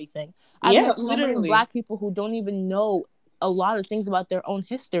know everything. I've met so many black people who don't even know a lot of things about their own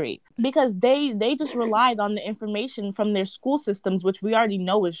history, because they just relied on the information from their school systems, which we already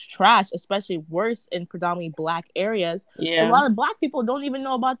know is trash, especially worse in predominantly black areas. So a lot of black people don't even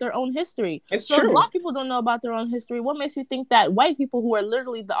know about their own history. It's so true. If black people don't know about their own history, what makes you think that white people who are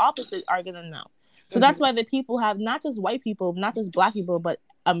literally the opposite are gonna know? So that's why the people have, not just white people, not just black people, but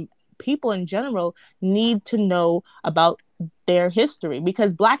people in general need to know about their history,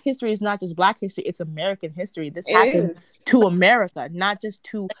 because black history is not just black history, it's American history. This happened to America, not just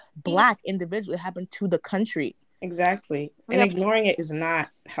to black individuals. It happened to the country. Exactly. And ignoring it is not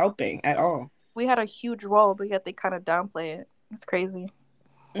helping at all. We had a huge role, but yet they kind of downplay it. It's crazy.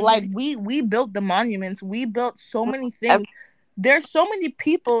 Like we built the monuments, we built so many things. There's so many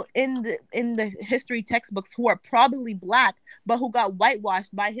people in the history textbooks who are probably black, but who got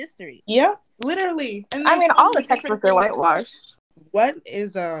whitewashed by history. Yeah, literally. And I mean, all the textbooks are whitewashed. What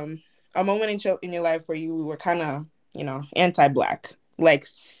is a moment in your life where you were kind of, anti-black, like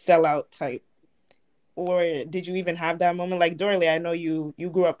sellout type? Or did you even have that moment? Like, Dorley, I know you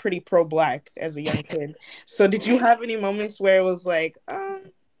grew up pretty pro-black as a young kid. So did you have any moments where it was like,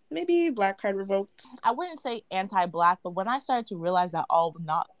 maybe black card revoked? I wouldn't say anti-black, but when I started to realize that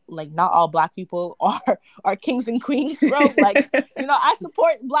not all black people are kings and queens, bro. Like, I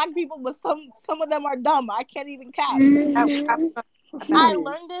support black people, but some of them are dumb. I can't even cap. I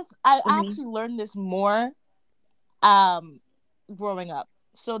learned this. I actually learned this more growing up.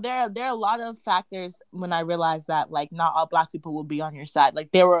 So there are a lot of factors when I realized that, like, not all black people will be on your side.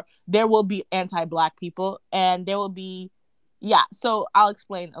 Like there will be anti-black people, and there will be so I'll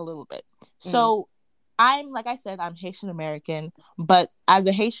explain a little bit. So like I said, I'm Haitian American, but as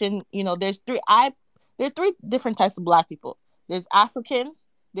a Haitian, there are three different types of black people. There's Africans,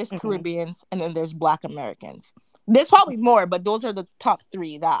 there's Caribbeans, and then there's Black Americans. There's probably more, but those are the top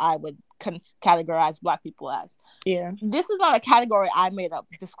three that I would categorize black people as. Yeah. This is not a category I made up,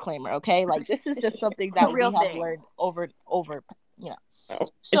 disclaimer, okay? Like, this is just something that we have learned over,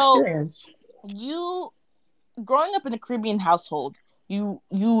 So, experience. Growing up in a Caribbean household, you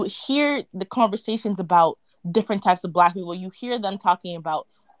hear the conversations about different types of black people. You hear them talking about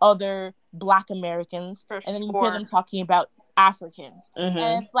other Black Americans, and then you hear them talking about Africans. And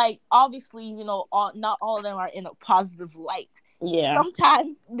it's like, obviously, not all of them are in a positive light. Yeah.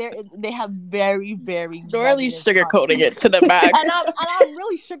 Sometimes they have very, very Dorley's sugarcoating it to the max. and I'm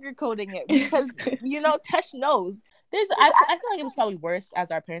really sugarcoating it because Tesh knows. I feel like it was probably worse as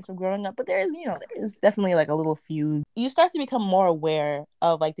our parents were growing up, but there's definitely like a little feud. You start to become more aware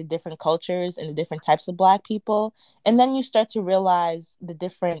of like the different cultures and the different types of black people, and then you start to realize the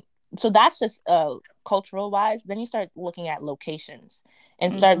different. So that's just cultural wise. Then you start looking at locations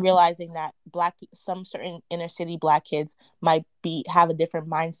and start realizing that some certain inner city black kids might have a different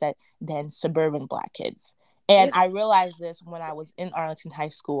mindset than suburban black kids. And I realized this when I was in Arlington High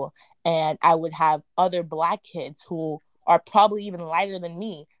School, and I would have other black kids who are probably even lighter than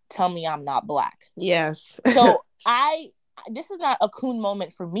me tell me I'm not black. Yes. So this is not a coon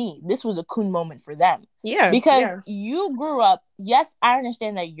moment for me. This was a coon moment for them. Yeah. Because you grew up, yes, I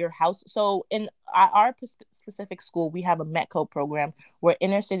understand that your house. So in our specific school, we have a METCO program where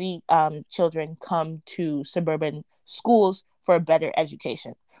inner city children come to suburban schools for a better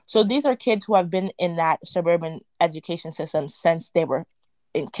education. So these are kids who have been in that suburban education system since they were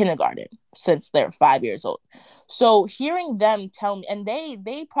in kindergarten, since they're 5 years old. So hearing them tell me, and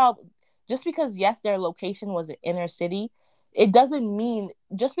they probably, just because, yes, their location was an inner city, it doesn't mean,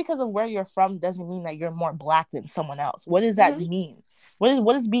 just because of where you're from doesn't mean that you're more black than someone else. What does that mean?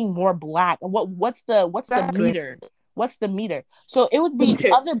 What is being more black? What's the meter? What's the meter? So it would be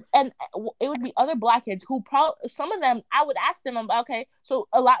other black kids who probably, some of them, I would ask them, okay, so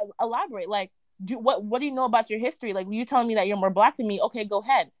elaborate, like, what do you know about your history? Like, you telling me that you're more black than me? Okay, go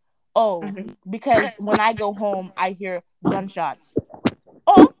ahead. Oh, because when I go home, I hear gunshots.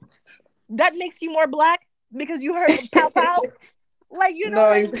 Oh, that makes you more black because you heard pow pow. Like,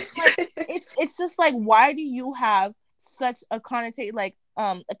 like, it's just like, why do you have such a connotation, like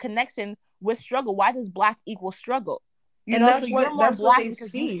a connection with struggle? Why does black equal struggle? So you're more black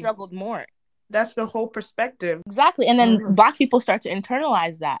because you struggled more. That's the whole perspective. Exactly. And then Black people start to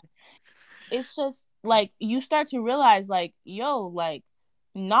internalize that. It's just like you start to realize like, yo, like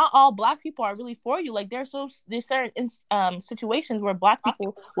not all Black people are really for you. Like there's certain situations where Black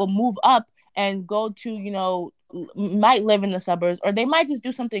people will move up and go to, you know, might live in the suburbs, or they might just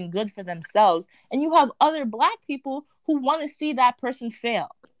do something good for themselves. And you have other Black people who want to see that person fail.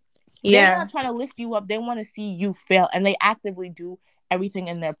 Yeah. They're not trying to lift you up. They want to see you fail, and they actively do everything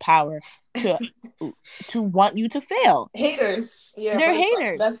in their power to want you to fail. Haters. Yeah. They're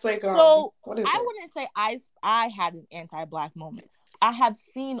haters. That's like so what is I wouldn't say I had an anti-Black moment. I have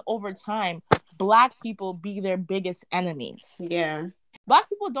seen over time Black people be their biggest enemies. Yeah. Black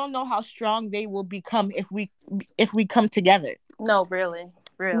people don't know how strong they will become if we come together. No, really.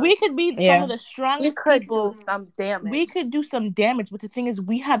 We could be some of the strongest people. Do some damage. We could do some damage, but the thing is,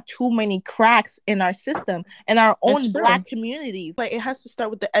 we have too many cracks in our system and our own Black communities. Like, it has to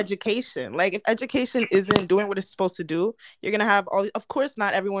start with the education. Like, if education isn't doing what it's supposed to do, you're gonna have of course,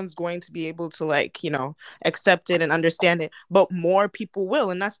 not everyone's going to be able to, like, you know, accept it and understand it, but more people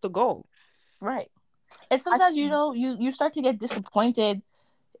will, and that's the goal. Right. And sometimes, you know, you start to get disappointed.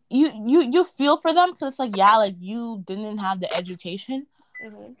 You feel for them, because it's like, yeah, like, you didn't have the education.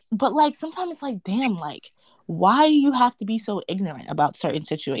 Mm-hmm. But like sometimes it's like, damn, like, why do you have to be so ignorant about certain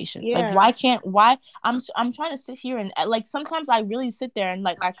situations? Yeah. Like, why I'm trying to sit here and, like, sometimes I really sit there and,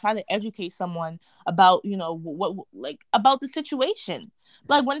 like, I try to educate someone about, you know, what like about the situation.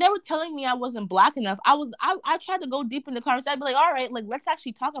 Like, when they were telling me I wasn't Black enough, I tried to go deep in the conversation. I'd be like, all right, like, let's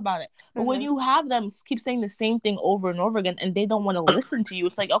actually talk about it. But when you have them keep saying the same thing over and over again, and they don't want to listen to you,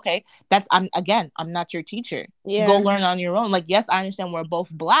 it's like, okay, I'm not your teacher. Yeah. Go learn on your own. Like, yes, I understand we're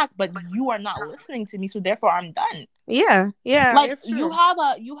both Black, but you are not listening to me, so therefore I'm done. Yeah. Like, you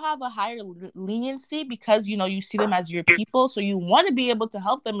have a higher leniency because, you know, you see them as your people, so you want to be able to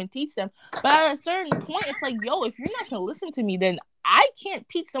help them and teach them. But at a certain point, it's like, yo, if you're not gonna listen to me, then I can't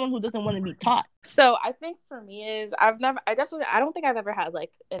teach someone who doesn't want to be taught. So I think for me is I don't think I've ever had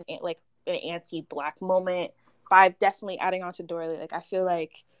like an anti-Black moment, but I've definitely, adding on to Dorley, like I feel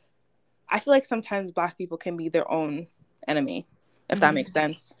like sometimes Black people can be their own enemy, if that makes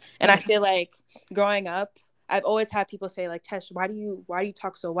sense. And I feel like growing up, I've always had people say, like, Tesh, why do you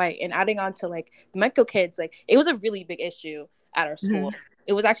talk so white? And adding on to, like, the Metco kids, like, it was a really big issue at our school. Mm-hmm.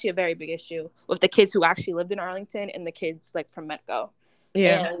 It was actually a very big issue with the kids who actually lived in Arlington and the kids, like, from Metco.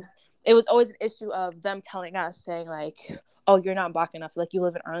 Yeah. And it was always an issue of them telling us, saying, like, oh, you're not Black enough. Like, you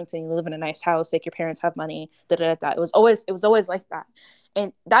live in Arlington, you live in a nice house, like, your parents have money, da-da-da-da. It was always like that.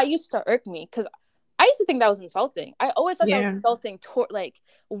 And that used to irk me because I used to think that was insulting. I always thought that was insulting. Like,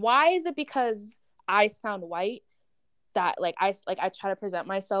 why is it because I sound white that I try to present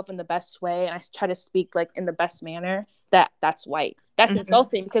myself in the best way and I try to speak, like, in the best manner, that's white? That's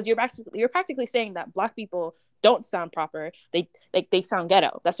insulting, because you're practically saying that Black people don't sound proper. They sound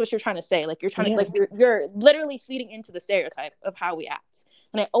ghetto. That's what you're trying to say. Like, you're trying to, like, you're literally feeding into the stereotype of how we act.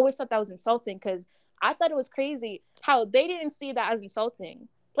 And I always thought that was insulting, because I thought it was crazy how they didn't see that as insulting.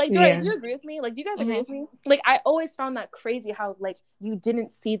 Like, Dora, do you agree with me? Like, do you guys agree with me? Like, I always found that crazy how, like, you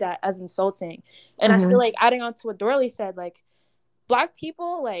didn't see that as insulting. And I feel like, adding on to what Dorley said, like, Black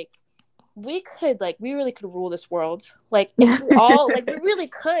people, like, we really could rule this world. Like, if we all, like, we really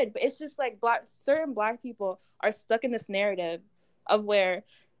could. But it's just, like, certain Black people are stuck in this narrative of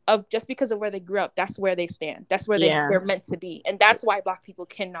just because of where they grew up, that's where they stand. That's where they're meant to be. And that's why Black people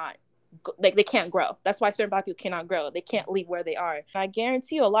cannot, like, they can't grow. That's why certain Black people cannot grow. They can't leave where they are. And I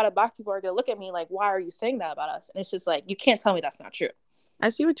guarantee you a lot of Black people are going to look at me like, why are you saying that about us? And it's just like, you can't tell me that's not true. I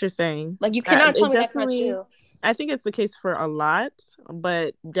see what you're saying. Like, you cannot tell me that's not true. I think it's the case for a lot,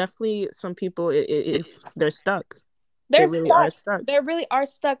 but definitely some people, they're stuck. They really are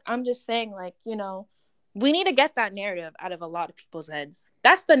stuck. I'm just saying, like, you know, we need to get that narrative out of a lot of people's heads.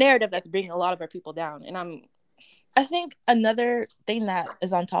 That's the narrative that's bringing a lot of our people down. And I think another thing that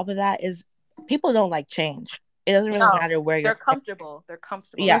is on top of that is people don't like change. It doesn't really matter where they're comfortable. They're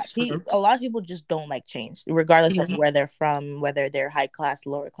comfortable. Yeah, a lot of people just don't like change, regardless of where they're from, whether they're high class,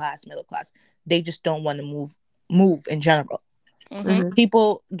 lower class, middle class. They just don't want to move in general.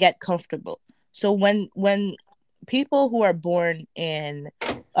 People get comfortable. So when people who are born in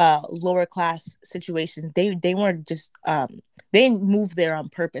lower class situations, they weren't just they didn't move there on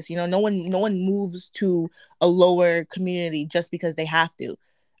purpose. You know, no one moves to a lower community just because they have to.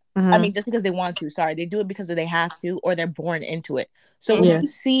 I mean, just because they want to. Sorry, they do it because they have to, or they're born into it. So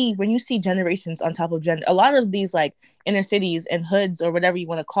when you see generations on top of a lot of these, like, inner cities and hoods or whatever you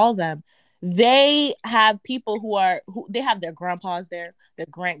want to call them, they have people who they have their grandpas there, their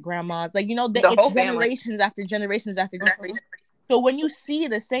grandmas, like, you know, it's generations after generations after generations. So when you see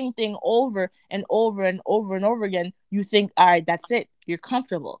the same thing over and over and over and over again, you think, all right, that's it. You're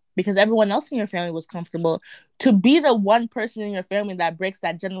comfortable because everyone else in your family was comfortable. To be the one person in your family that breaks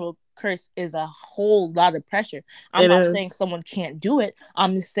that general curse is a whole lot of pressure. I'm not saying someone can't do it.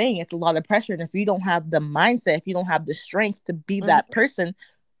 I'm just saying it's a lot of pressure. And if you don't have the mindset, if you don't have the strength to be that person,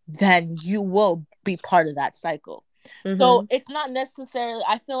 then you will be part of that cycle. So it's not necessarily,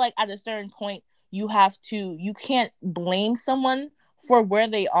 I feel like at a certain point, you can't blame someone for where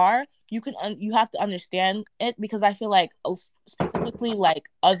they are. You have to understand it, because I feel like specifically like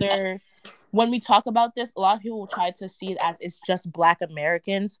when we talk about this, a lot of people will try to see it as it's just Black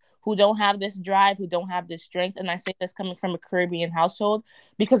Americans who don't have this drive, who don't have this strength. And I say this coming from a Caribbean household,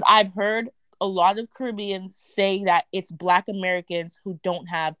 because I've heard a lot of Caribbeans say that it's Black Americans who don't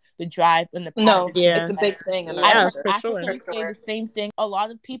have the drive and the passion. No, it's a big thing. I've heard Africans say the same thing. A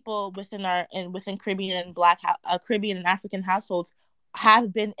lot of people within Caribbean and Caribbean and African households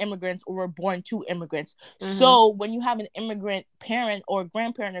have been immigrants or were born to immigrants. So when you have an immigrant parent or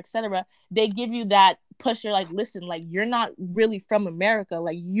grandparent, etc., they give you that push. You're like, listen, like, you're not really from America.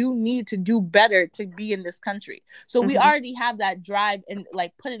 Like, you need to do better to be in this country. So we already have that drive and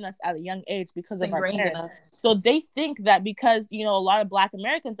like putting us at a young age because of our parents. So they think that because, you know, a lot of Black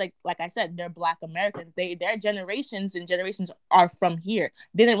Americans, like I said, they're Black Americans. Their generations and generations are from here.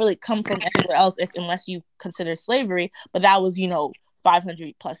 They didn't really come from anywhere else, unless you consider slavery. But that was, you know,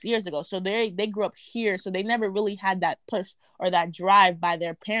 500 plus years ago. So they grew up here. So they never really had that push or that drive by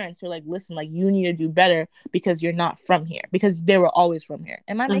their parents who are like, listen, like, you need to do better because you're not from here, because they were always from here.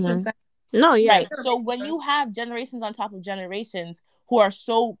 Am I making sense? No, yeah. Right. So when you have generations on top of generations who are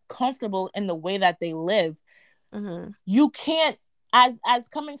so comfortable in the way that they live, you can't, as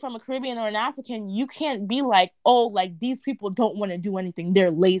coming from a Caribbean or an African, you can't be like, oh, like, these people don't want to do anything,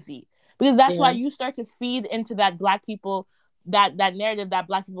 they're lazy. Because that's why you start to feed into that Black people, that narrative that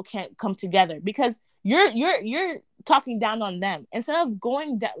Black people can't come together, because you're talking down on them instead of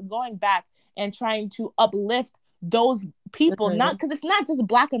going back and trying to uplift those people. Not because it's not just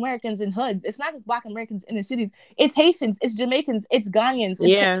Black Americans in hoods, it's not just Black Americans in the cities, it's Haitians, it's Jamaicans, it's Ghanaians,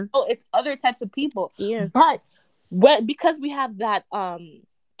 it's other types of people. But because we have that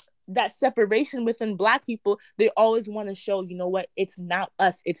separation within Black people, they always want to show, you know what, it's not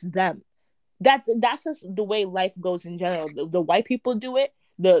us, it's them. That's just the way life goes in general. The white people do it,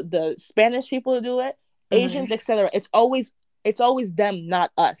 the Spanish people do it, Asians, etc. It's always them,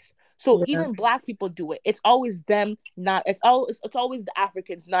 not us. So even Black people do it. It's always them, not it's always the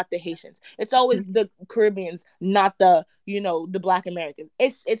Africans, not the Haitians. It's always the Caribbeans, not the Black Americans.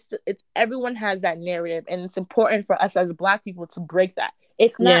 It's everyone has that narrative, and it's important for us as Black people to break that.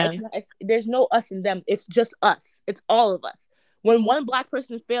 It's not there's no us and them. It's just us. It's all of us. When one Black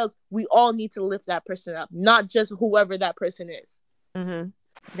person fails, we all need to lift that person up, not just whoever that person is.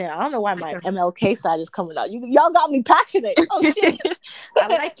 Yeah, I don't know why my MLK side is coming out. Y'all got me passionate. Oh shit, I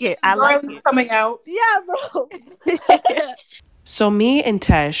like it. I like it coming out. Yeah, bro. So me and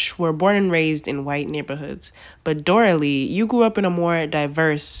Tesh were born and raised in white neighborhoods, but Doralee, you grew up in a more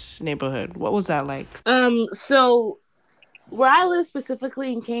diverse neighborhood. What was that like? So where I live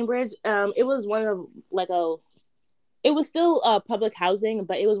specifically in Cambridge, it was one of it was still public housing,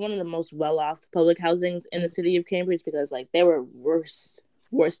 but it was one of the most well-off public housings in the city of Cambridge, because like there were worst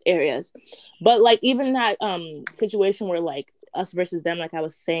areas. But like even that situation where like us versus them, like I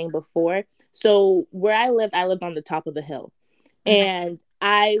was saying before. So where I lived on the top of the hill, and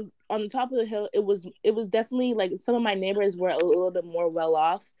on the top of the hill, it was definitely like some of my neighbors were a little bit more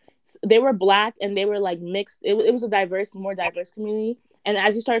well-off. They were Black and they were like mixed. It was a more diverse community. And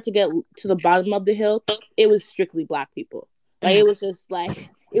as you start to get to the bottom of the hill, it was strictly Black people. Like, it was just like,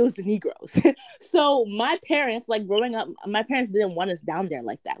 it was the Negroes. So my parents, like growing up, my parents didn't want us down there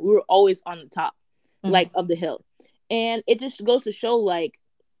like that. We were always on the top, like, of the hill. And it just goes to show, like,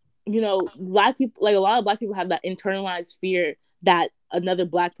 Black people, like a lot of Black people have that internalized fear that another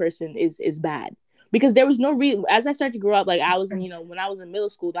Black person is bad. Because there was no reason. As I started to grow up, like I was in, when I was in middle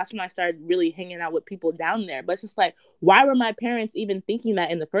school, that's when I started really hanging out with people down there. But it's just like, why were my parents even thinking that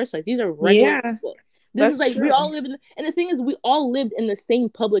in the first place? These are regular people. This is like, true. We all live and the thing is, we all lived in the same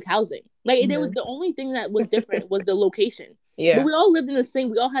public housing. Like there was the only thing that was different was the location. Yeah. But we all lived in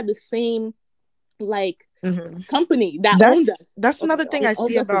we all had the same, like, company that owned us. That's another thing I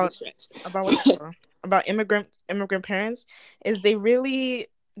see about immigrant parents is they really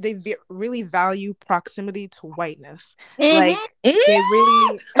value proximity to whiteness. Like they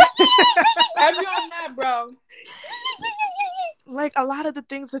really everyone that, bro. Like a lot of the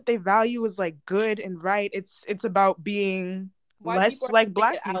things that they value is like good and right. It's about being less like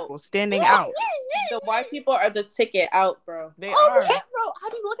black people standing out. The white people are the ticket out, bro. They are. Bro, I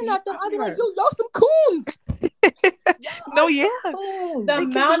be looking at them. I be like, yo, y'all some coons. No, yeah. The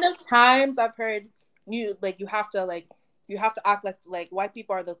amount of times I've heard you have to act like white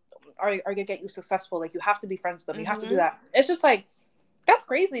people are gonna get you successful. Like you have to be friends with them. You have to do that. It's just like that's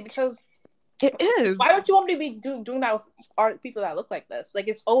crazy because it is. Why don't you want me to be doing that with people that look like this? Like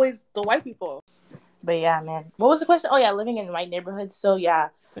it's always the white people. But yeah, man. What was the question? Oh yeah, living in white neighborhoods. So yeah.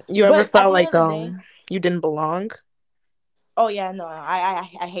 You ever felt like you didn't belong? Oh yeah, no, I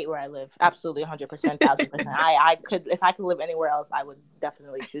hate where I live. Absolutely, 100%, 1000%. I could, if I could live anywhere else, I would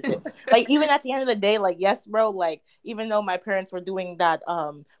definitely choose it. Like even at the end of the day, like yes, bro. Like even though my parents were doing that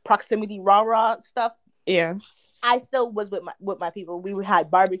proximity rah stuff, yeah, I still was with my people. We had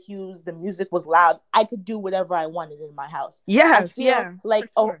barbecues. The music was loud. I could do whatever I wanted in my house. Yes, I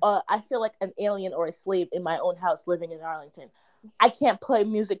feel like an alien or a slave in my own house living in Arlington. I can't play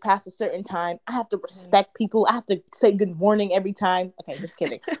music past a certain time. I have to respect people. I have to say good morning every time. Okay, just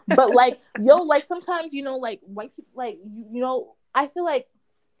kidding. But like, like sometimes, like white people, like, I feel like,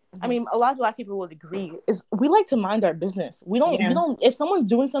 I mean, a lot of black people would agree is we like to mind our business. We don't, if someone's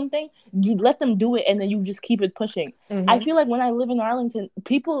doing something, you let them do it and then you just keep it pushing. Mm-hmm. I feel like when I live in Arlington,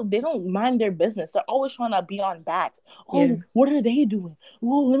 people, they don't mind their business. They're always trying to be on backs. Oh, what are they doing?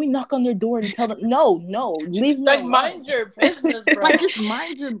 Oh, let me knock on their door and tell them, no, leave me alone. Mind your business, bro. Like, just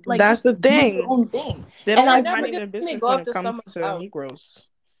mind your, like, that's the thing. Your own thing. They don't like minding their business when it comes to Negroes.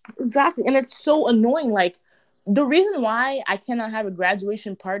 Exactly. And it's so annoying. Like, the reason why I cannot have a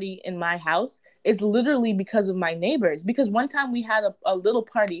graduation party in my house is literally because of my neighbors. Because one time we had a little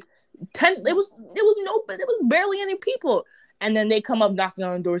party, it was barely any people, and then they come up knocking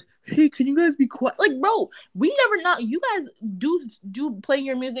on doors. Hey, can you guys be quiet? Like, bro, we never know. You guys do play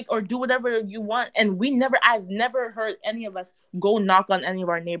your music or do whatever you want, and I've never heard any of us go knock on any of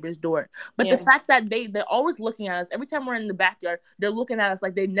our neighbors' door. But the fact that they're always looking at us every time we're in the backyard, they're looking at us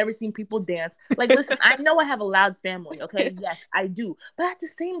like they've never seen people dance. Like, listen, I know I have a loud family, okay? Yes, I do. But at the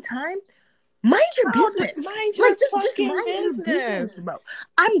same time, mind your business. Just mind your business, bro.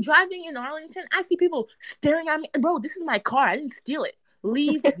 I'm driving in Arlington. I see people staring at me. Bro, this is my car. I didn't steal it.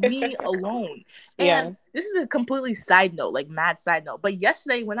 Leave me alone. And this is a completely side note, like mad side note. But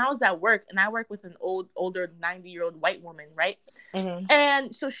yesterday when I was at work, and I work with an older 90-year-old white woman, right? Mm-hmm.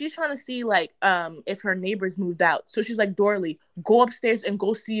 And so she's trying to see like if her neighbors moved out. So she's like, Dorley, go upstairs and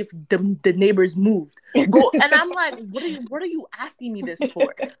go see if the neighbors moved. Go. And I'm like, what are you asking me this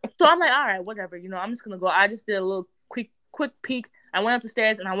for? So I'm like, all right, whatever. I'm just gonna go. I just did a little quick peek. I went up the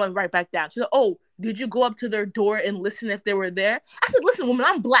stairs and I went right back down. She's like, oh, did you go up to their door and listen if they were there? I said, listen, woman,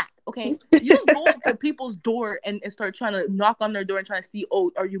 I'm black, okay? You don't go up to people's door and start trying to knock on their door and trying to see,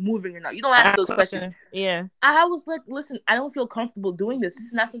 oh, are you moving or not? You don't ask those questions. Yeah. I was like, listen, I don't feel comfortable doing this. This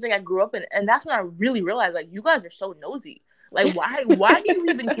is not something I grew up in. And that's when I really realized, like, you guys are so nosy. Like, why do you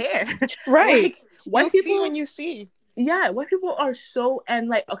even care? Right. Like, white people, see when you see. Yeah, white people are so, and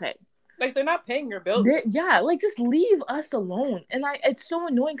like, okay. Like, they're not paying your bills. Like, just leave us alone. And it's so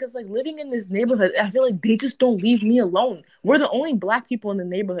annoying because, like, living in this neighborhood, I feel like they just don't leave me alone. We're the only black people in the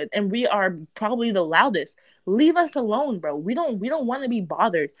neighborhood, and we are probably the loudest. Leave us alone, bro. We don't want to be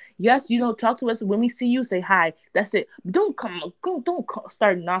bothered. Yes, talk to us when we see you. Say hi. That's it. Don't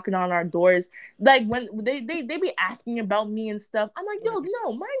start knocking on our doors. Like when they be asking about me and stuff. I'm like, yo,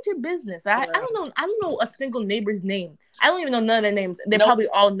 no, mind your business. I don't know a single neighbor's name. I don't even know none of their names. They probably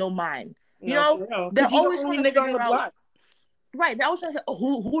all know mine. They're always the only nigga on the block. Right. They're always trying to say,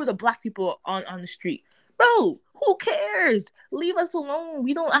 oh, who are the black people on the street? Bro, who cares? Leave us alone.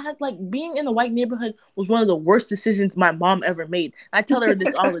 We don't ask. Like, being in a white neighborhood was one of the worst decisions my mom ever made. I tell her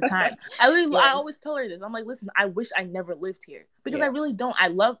this all the time. I always tell her this. I'm like, listen, I wish I never lived here because I really don't.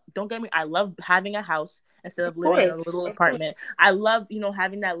 Don't get me, I love having a house instead of living in a little apartment. I love,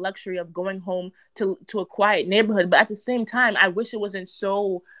 having that luxury of going home to a quiet neighborhood. But at the same time, I wish it wasn't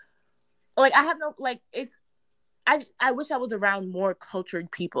so, like, I have no, like, it's, I wish I was around more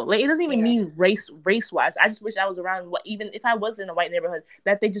cultured people. Like, it doesn't even mean race wise. I just wish I was around even if I was in a white neighborhood,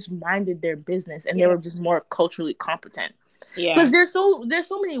 that they just minded their business and they were just more culturally competent. Yeah. Because there's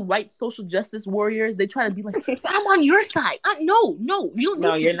so many white social justice warriors. They try to be like, I'm on your side. No, you don't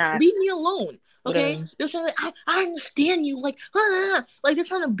need to. You're not. Leave me alone. Okay, they're trying to. I understand you. Like they're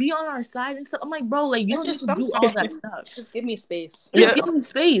trying to be on our side and stuff. I'm like, bro, like, you don't just do all that stuff. Just give me space. Give me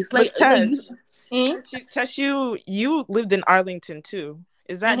space. Like, Tesh, you lived in Arlington too.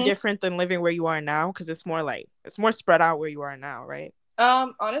 Is that different than living where you are now? Because it's more spread out where you are now, right?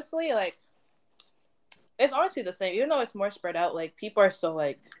 Honestly, like, it's honestly the same. Even though it's more spread out, like, people are still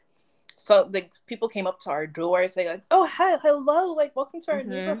like so like people came up to our door saying like, "Oh, hi, hello, like welcome to our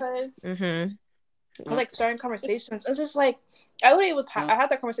neighborhood." I was like starting conversations. It's just like I had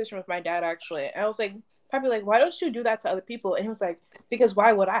that conversation with my dad actually, and I was like, "Probably like, why don't you do that to other people?" And he was like, "Because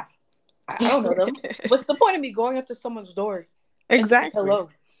why would I? I don't know them. What's the point of me going up to someone's door and saying hello?"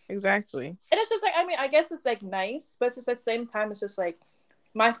 Exactly. And it's just like, I mean, I guess it's like nice, but it's just at the same time, it's just like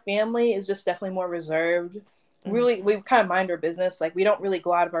my family is just definitely more reserved. Really, we kind of mind our business. Like we don't really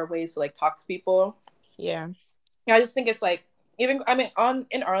go out of our ways to like talk to people. Yeah. I just think it's like even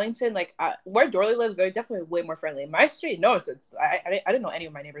in Arlington, like where Dorley lives, they're definitely way more friendly. My street, no, I didn't know any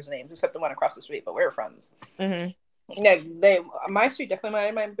of my neighbors' names except the one across the street, but we were friends. Yeah, my street definitely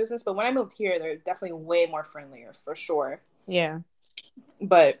minded my business, but when I moved here, they're definitely way more friendlier for sure. Yeah,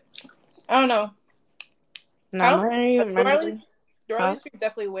 but I don't know. No, Dorley Street's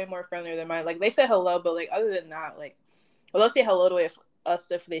definitely way more friendlier than mine. Like they say hello, but like other than that, like they'll say hello to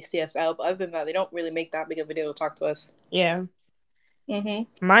us if they see us out. But other than that, they don't really make that big of a deal to talk to us. Yeah.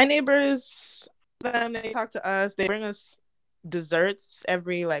 My neighbors, they talk to us. They bring us desserts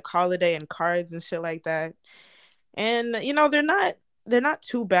every like holiday and cards and shit like that. And you know, they're not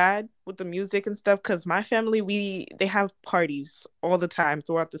too bad with the music and stuff because my family, they have parties all the time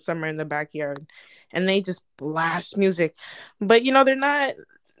throughout the summer in the backyard, and they just blast music. But you know, they're not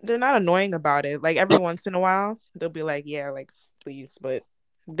annoying about it. Like every once in a while, they'll be like, "Yeah, like please," but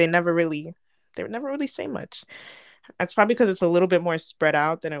they never really say much. That's probably because it's a little bit more spread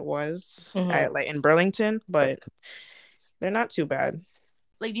out than it was like in Burlington, but they're not too bad.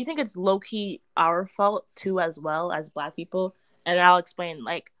 Like, do you think it's low-key our fault too as well as Black people? And I'll explain.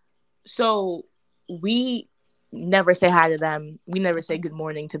 Like, so we never say hi to them. We never say good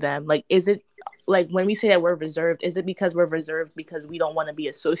morning to them. Like, is it like when we say that we're reserved, is it because we're reserved because we don't want to be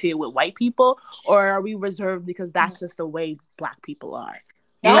associated with white people, or are we reserved because that's just the way Black people are?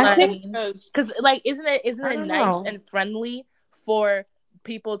 You know what I mean? Because like, isn't it nice and friendly for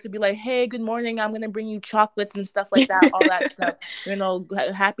people to be like, "Hey, good morning, I'm gonna bring you chocolates and stuff like that," all that stuff, you know,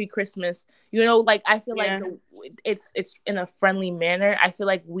 happy Christmas, you know, like I feel like it's in a friendly manner. I feel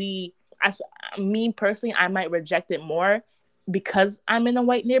like me personally, I might reject it more because I'm in a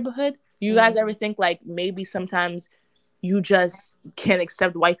white neighborhood. You guys ever think like maybe sometimes you just can't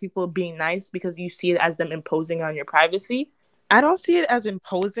accept white people being nice because you see it as them imposing on your privacy? I don't see it as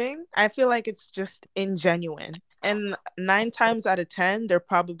imposing. I feel like it's just ingenuine. And 9 times out of 10, they're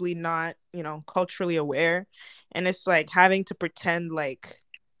probably not, you know, culturally aware. And it's like having to pretend like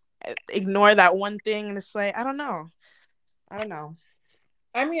ignore that one thing. And it's like, I don't know.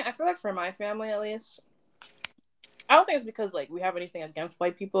 I mean, I feel like for my family, at least, I don't think it's because like we have anything against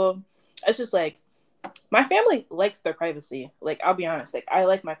white people. It's just like my family likes their privacy. Like, I'll be honest, like I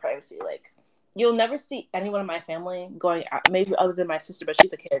like my privacy. Like, you'll never see anyone in my family going out, maybe other than my sister, but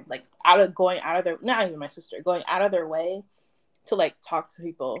she's a kid, like going out of their, not even my sister, going out of their way to like talk to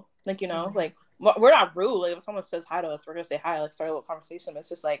people. Like, you know, like we're not rude. Like if someone says hi to us, we're gonna say hi, like start a little conversation. But it's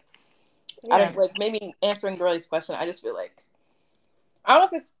just like, I don't like, maybe answering Girlie's question, I just feel like, I don't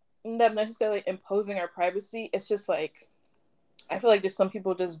know if it's them necessarily imposing our privacy. It's just like, I feel like just some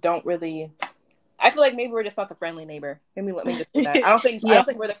people just don't really, I feel like maybe we're just not the friendly neighbor. Maybe let me just say that. I don't think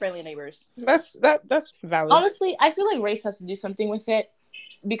we're the friendly neighbors. That's valid. Honestly, I feel like race has to do something with it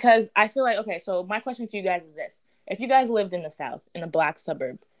because I feel like, okay, so my question to you guys is this. If you guys lived in the South, in a Black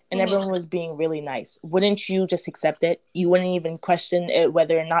suburb, and everyone was being really nice, wouldn't you just accept it? You wouldn't even question it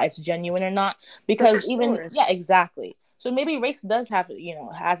whether or not it's genuine or not? Because yeah, exactly. So maybe race does have, you know,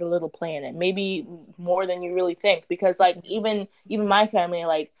 has a little play in it. Maybe more than you really think. Because like even my family,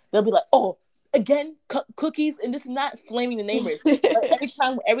 like they'll be like, "Oh, again, cookies and this and that," flaming the neighbors. But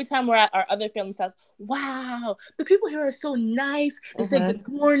every time we're at our other family's house, "Wow, the people here are so nice. They say good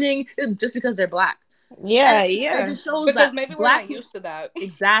morning," just because they're Black. Yeah. It just shows because that maybe we're not used to that.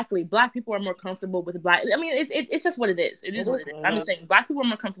 Exactly. Black people are more comfortable with Black. I mean, it's just what it is. It is what it is. I'm just saying, Black people are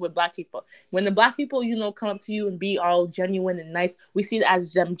more comfortable with Black people. When the Black people, you know, come up to you and be all genuine and nice, we see it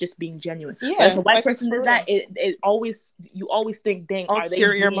as them just being genuine. Yeah, but if a white person did that, you always think, dang,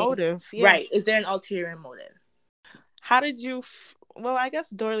 ulterior motive. Yeah. Right. Is there an ulterior motive? How did you... Well, I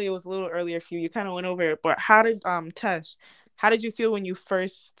guess Dorley, was a little earlier for you. You kind of went over it, but how did Tesh, how did you feel when you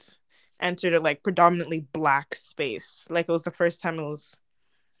first entered a like predominantly Black space? Like it was the first time it was...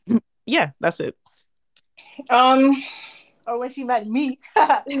 Yeah, that's it. Or when she met me.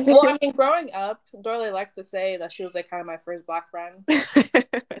 Well, I mean, growing up, Dorley likes to say that she was like kind of my first Black friend.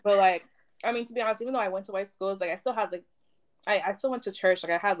 But like, I mean, to be honest, even though I went to white schools, like I still had like, I still went to church.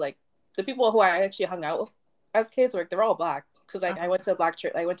 Like I had like the people who I actually hung out with as kids, like they're all Black because like I went to a Black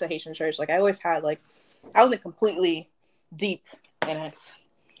church. I went to a Haitian church. Like I always had like, I wasn't completely deep in it.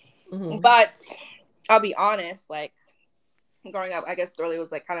 But I'll be honest, like growing up, I guess Dorley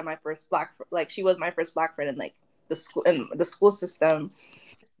was like kind of my first black, like she was my first black friend in like the school system.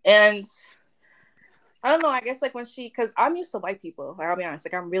 And I don't know, I guess like when because I'm used to white people, like I'll be honest,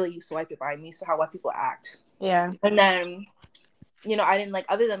 like I'm really used to white people. I'm used to how white people act. Yeah. And then, you know, I didn't like,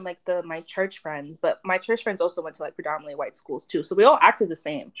 other than like my church friends, but my church friends also went to like predominantly white schools too. So we all acted the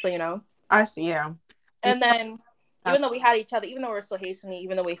same. So, you know. I see, yeah. And then even though we had each other, even though we're still Haitian,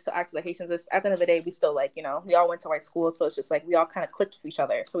 even though we still acted like Haitians, at the end of the day, we still like, you know, we all went to white schools. So it's just like we all kind of clicked with each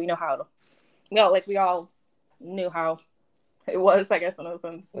other. So we know how to, we all knew how it was, I guess, in a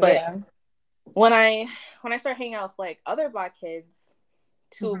sense. But when I started hanging out with like other black kids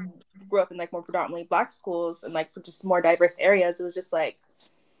who grew up in like more predominantly black schools and like just more diverse areas, it was just like,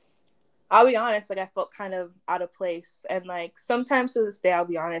 I'll be honest, like I felt kind of out of place. And like sometimes to this day, I'll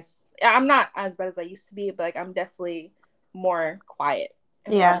be honest, I'm not as bad as I used to be, but like I'm definitely more quiet.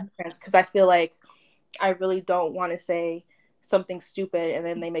 Yeah. Because I feel like I really don't want to say something stupid and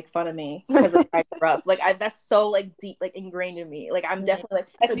then they make fun of me because I grew up. Like that's so like deep, like ingrained in me. Like I'm definitely like,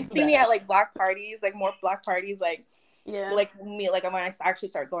 if you see me at like black parties, like more black parties, like like me, like when I actually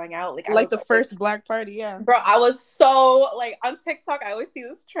start going out, like the first black party, bro, I was so like on TikTok, I always see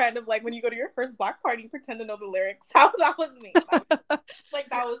this trend of like when you go to your first black party, you pretend to know the lyrics. How that was me. Like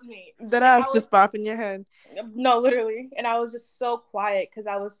that was me. That ass just pop in your head. No, literally. And I was just so quiet because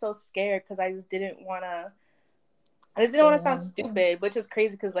I was so scared because I just didn't want to sound stupid, which is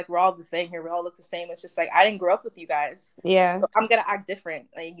crazy because like we're all the same here. We all look the same. It's just like I didn't grow up with you guys. Yeah. So I'm gonna act different.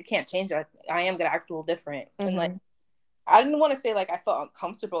 Like you can't change it. I am gonna act a little different. And like I didn't want to say like I felt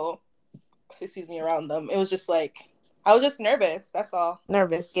uncomfortable, around them. It was just like I was just nervous. That's all.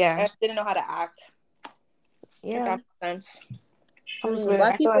 Nervous, yeah. I didn't know how to act. Yeah. That makes sense.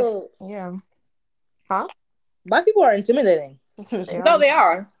 Black people, yeah. Huh? Black people are intimidating. No, they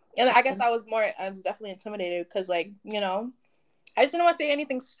are. And I guess I was definitely intimidated because, like, you know, I just didn't want to say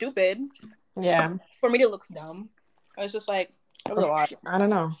anything stupid. Yeah. For me to look dumb. I was just like, it was a lot. I don't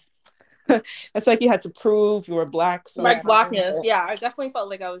know. It's like you had to prove you were black. So my blackness. Yeah, I definitely felt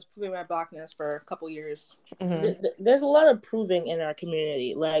like I was proving my blackness for a couple years. There's a lot of proving in our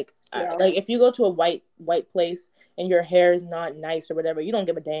community. Like, like if you go to a white place and your hair is not nice or whatever, you don't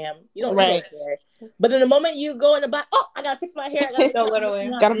give a damn. You don't care. But then the moment you go in the back, I gotta fix my hair.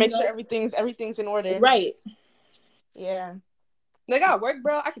 Gotta make sure everything's in order. Right. Yeah. They got work,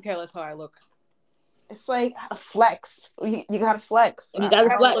 bro. I could care less how I look. It's like a flex. You gotta flex. You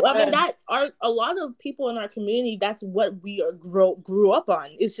gotta flex. Well, I mean, that are a lot of people in our community. That's what we grew up on.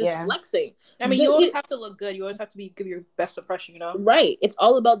 It's just flexing. I mean, you always have to look good. You always have to give your best impression. You know, right? It's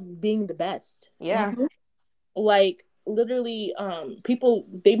all about being the best. Yeah. Like literally, people,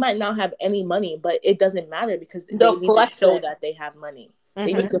 they might not have any money, but it doesn't matter because they need to show that they have money.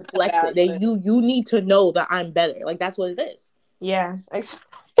 They need to flex it. You need to know that I'm better. Like that's what it is. Yeah.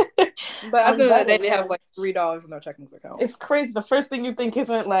 But at the end of the day, they have like $3 in their checking account. It's crazy. The first thing you think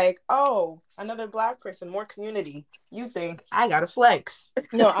isn't like, oh, another black person, more community. You think I gotta flex.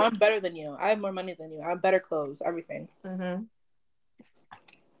 No, I'm better than you. I have more money than you. I have better clothes, everything.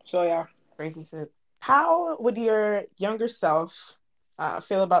 So yeah, crazy shit. How would your younger self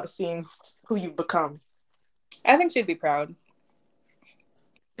feel about seeing who you've become? I think she'd be proud.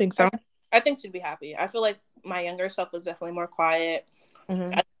 Think so? I think she'd be happy. I feel like my younger self was definitely more quiet.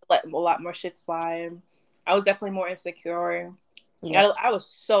 I let a lot more shit slide. I was definitely more insecure. Yeah. I was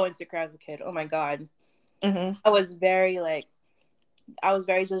so insecure as a kid. Oh my God. I was very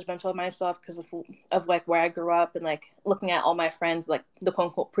judgmental of myself because of like where I grew up and like looking at all my friends, like the quote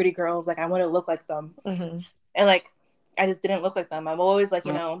unquote pretty girls, like I want to look like them. And like I just didn't look like them. I'm always like,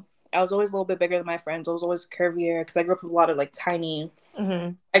 you know, I was always a little bit bigger than my friends. I was always curvier because I grew up with a lot of like tiny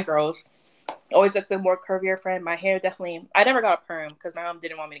white girls. Always like the more curvier friend. My hair definitely, I never got a perm because my mom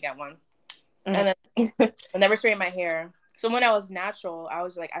didn't want me to get one. And then I never straightened my hair. So when I was natural, I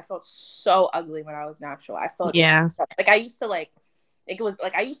was like, I felt so ugly when I was natural. I felt like I used to like, it was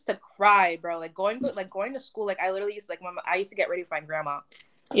like I used to cry, bro. Like going to school, like I literally used to I used to get ready with my grandma.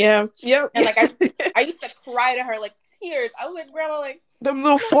 Yeah. Yep. And like I used to cry to her like tears. I was like, grandma, like them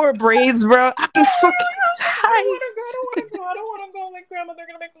little 4 braids, bro. I be fucking tight. I don't want to go. Like grandma, they're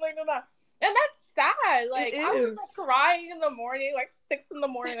gonna make me like that. And that's sad. Like I was like, crying in the morning, like 6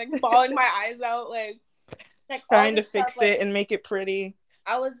 a.m, like bawling my eyes out, like trying to fix it and make it pretty.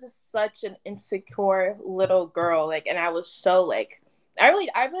 I was just such an insecure little girl, like, and I was so like, I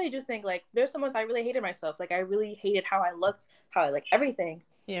really do think like there's some months I really hated myself. Like I really hated how I looked, how I like everything.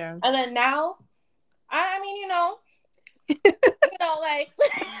 Yeah. And then now, I mean, you know, like.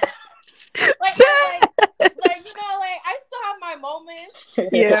 like, you know, like I still have my moments.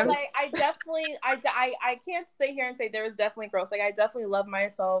 But like, I can't sit here and say there was definitely growth. Like, I definitely love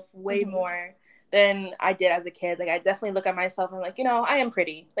myself way more than I did as a kid. Like, I definitely look at myself and like, I am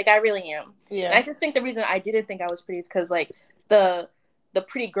pretty. Like, I really am. Yeah. And I just think the reason I didn't think I was pretty is because like the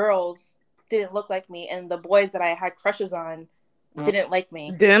pretty girls didn't look like me, and the boys that I had crushes on didn't like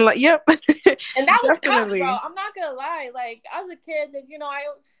me. Yep. And that was tough, bro. I'm not gonna lie. Like, as a kid, like,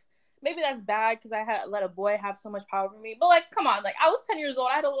 maybe that's bad because I had let a boy have so much power over me. But like, come on, like, I was 10 years old.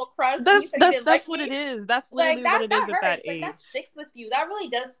 I had a little crush. That's what it is. That's literally what it is at that age. Like, that sticks with you. That really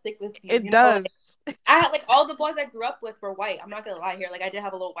does stick with you. It does. Like, I had like all the boys I grew up with were white. I'm not gonna lie here. Like, I did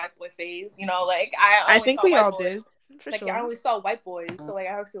have a little white boy phase. Like, I think we all did. Like, sure. I only saw white boys, so like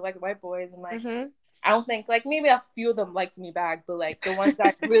I actually liked white boys, and like I don't think like maybe a few of them liked me back, but like the ones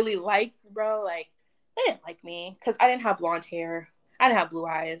that I really liked, bro, like they didn't like me because I didn't have blonde hair, I didn't have blue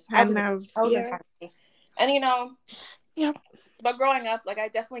eyes, I was tiny, and yeah. But growing up, like I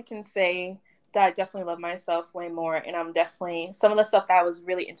definitely can say that I definitely love myself way more, and I'm definitely some of the stuff that I was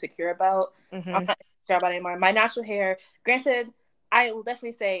really insecure about. I'm not insecure about anymore. My natural hair, granted. I will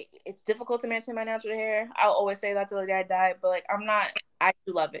definitely say it's difficult to maintain my natural hair. I'll always say that till the day I die, but like I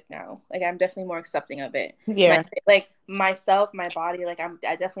do love it now. Like I'm definitely more accepting of it. Yeah. Like myself, my body, like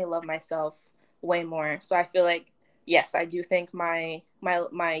I definitely love myself way more. So I feel like, yes, I do think my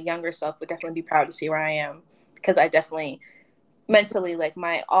younger self would definitely be proud to see where I am, because I definitely mentally, like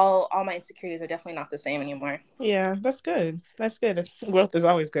all my insecurities are definitely not the same anymore. Yeah, that's good. That's good. Growth is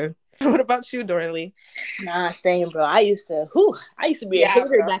always good. What about you, Dorley? Nah, same, bro. I used to be a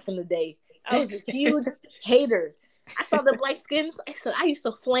hater back in the day. I was a huge hater. I saw the black skins. I used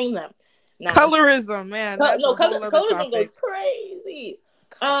to flame them. Nah. Colorism, man. Colorism goes crazy.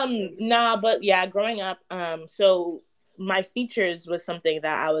 Nah, but yeah, growing up, so my features was something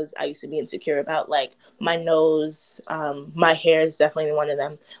that I used to be insecure about, like my nose, my hair is definitely one of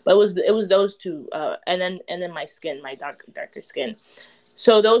them. But it was those two, and then my skin, my darker skin.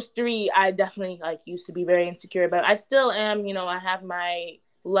 So those three, I definitely like used to be very insecure about. I still am, I have my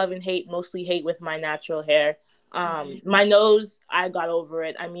love and hate, mostly hate with my natural hair. My nose, I got over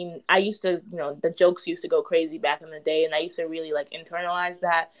it. I mean, I used to, the jokes used to go crazy back in the day, and I used to really like internalize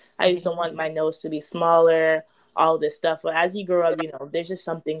that. I used to want my nose to be smaller, all this stuff. But as you grow up, there's just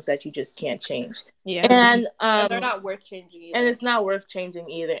some things that you just can't change. Yeah. And they're not worth changing either. And it's not worth changing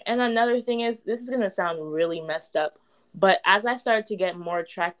either. And another thing is, this is going to sound really messed up, but as I started to get more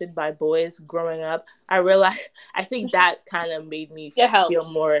attracted by boys growing up, I realized, I think that kind of made me feel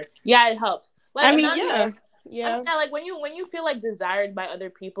more. Yeah, it helps. Like, I mean, yeah. Like when you feel like desired by other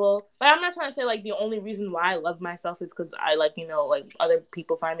people, like I'm not trying to say like the only reason why I love myself is because I like, like other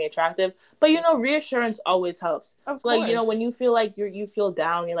people find me attractive, but reassurance always helps. Of course. Like, when you feel like you feel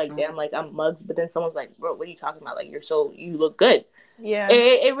down, you're like, damn, like I'm mugs, but then someone's like, bro, what are you talking about? Like, you look good. Yeah.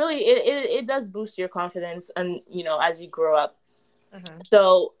 It really does boost your confidence, and as you grow up.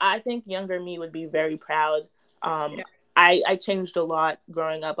 So I think younger me would be very proud. I changed a lot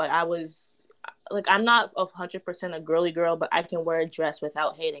growing up. Like I was, like I'm not 100% a girly girl, but I can wear a dress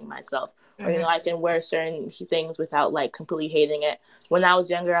without hating myself. Or I can wear certain things without like completely hating it. When I was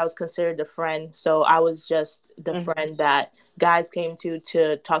younger, I was considered a friend, so I was just the friend that guys came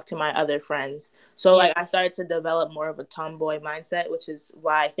to talk to my other friends. So like I started to develop more of a tomboy mindset, which is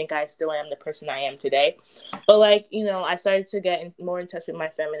why I think I still am the person I am today. But like, I started to get more in touch with my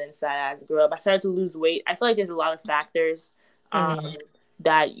feminine side as I grew up. I started to lose weight. I feel like there's a lot of factors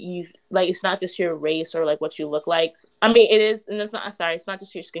that you like. It's not just your race or like what you look like. I mean, it is, and it's not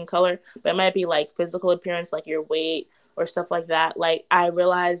just your skin color, but it might be like physical appearance, like your weight or stuff like that. Like I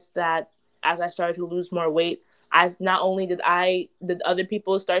realized that as I started to lose more weight, not only did other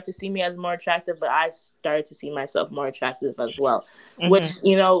people start to see me as more attractive, but I started to see myself more attractive as well. Which,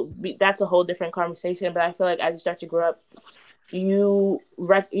 that's a whole different conversation. But I feel like as you start to grow up, you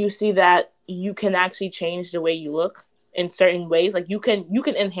see that you can actually change the way you look in certain ways. Like you can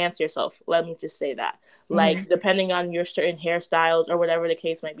enhance yourself. Let me just say that. Like depending on your certain hairstyles or whatever the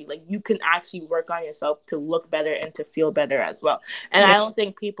case might be, like you can actually work on yourself to look better and to feel better as well. And I don't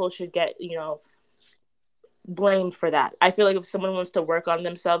think people should get, blamed for that. I feel like if someone wants to work on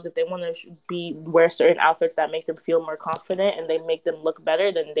themselves, if they want to wear certain outfits that make them feel more confident and they make them look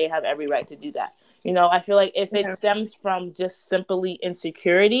better, then they have every right to do that. I feel like if it stems from just simply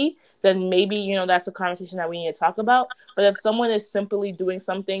insecurity, then maybe, that's a conversation that we need to talk about. But if someone is simply doing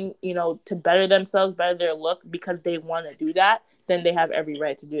something, you know, to better themselves, better their look because they want to do that, then they have every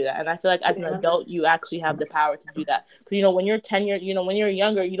right to do that. And I feel like as an adult, you actually have the power to do that. Because, you know, when you're 10 years, you know, when you're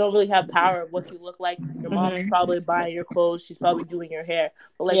younger, you don't really have power of what you look like. Your mom's probably buying your clothes. She's probably doing your hair.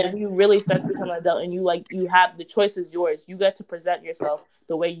 But like when you really start to become an adult and you have the choice is yours, you get to present yourself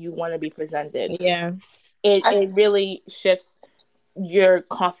the way you want to be presented. Yeah. It really shifts your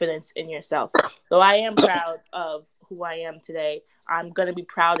confidence in yourself. So I am proud of who I am today. I'm gonna be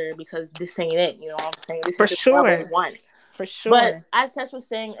prouder because this ain't it. You know what I'm saying? This is just level one. For sure. But as Tess was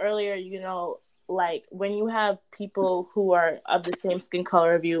saying earlier, you know, like when you have people who are of the same skin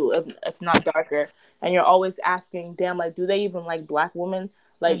color of you, if not darker, and you're always asking, damn, like, do they even like black women?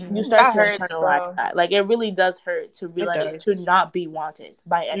 Like, you start to internalize that. Like, it really does hurt to realize to not be wanted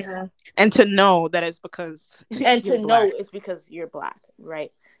by anyone. And to know that it's because and to know it's because you're black,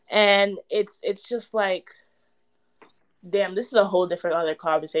 right? And it's just like, damn, this is a whole different other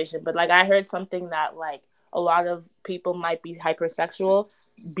conversation. But like, I heard something that like a lot of people might be hypersexual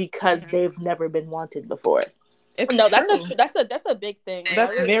because they've never been wanted before. That's a big thing. Like,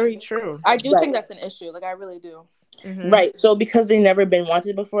 that's very true. I do think that's an issue. Like, I really do. Right. So because they've never been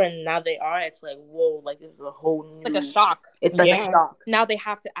wanted before and now they are, it's like, whoa, like this is a whole new, like a shock. It's like a shock. Now they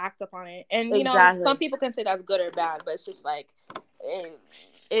have to act upon it. And you know, some people can say that's good or bad, but it's just like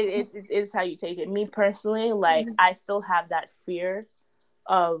it is how you take it. Me personally, like I still have that fear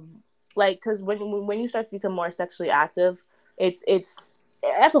of like, because when you start to become more sexually active, it's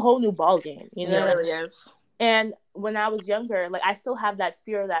that's a whole new ball game, you know. It really is. And when I was younger, like I still have that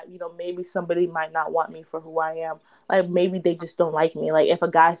fear that, you know, maybe somebody might not want me for who I am. Like maybe they just don't like me. Like if a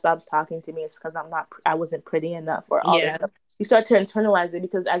guy stops talking to me, it's because I wasn't pretty enough or all this stuff. You start to internalize it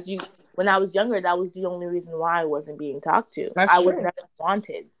because when I was younger, that was the only reason why I wasn't being talked to. I was never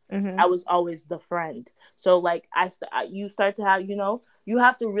wanted. I was always the friend. So like you start to have, you know, you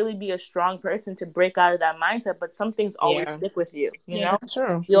have to really be a strong person to break out of that mindset. But some things always stick with you. You know, that's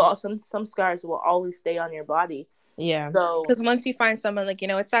true. Some scars will always stay on your body. Yeah. So because once you find someone, like, you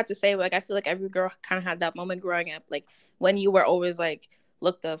know, it's sad to say, but like I feel like every girl kind of had that moment growing up, like when you were always like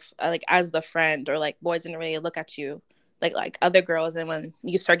looked like as the friend, or like boys didn't really look at you like other girls, and when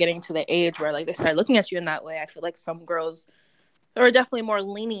you start getting to the age where like they start looking at you in that way, I feel like some girls are definitely more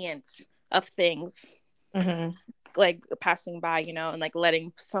lenient of things. Like passing by, you know, and like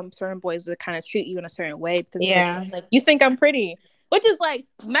letting some certain boys to kind of treat you in a certain way because like you think I'm pretty, which is like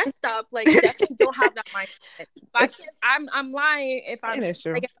messed up. Like definitely don't have that mindset. But I'm lying if I'm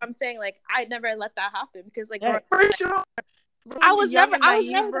like if I'm saying like I never let that happen because like for sure. I was never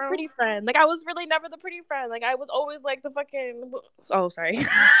the pretty friend. Like I was really never the pretty friend. Like I was always like the fucking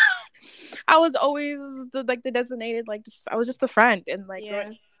I was always the designated I was just the friend, and like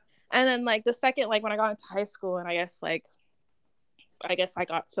and then like the second like when I got into high school and I guess I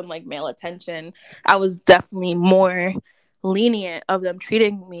got some like male attention, I was definitely more lenient of them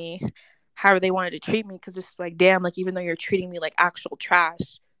treating me however they wanted to treat me, because it's like, damn, like even though you're treating me like actual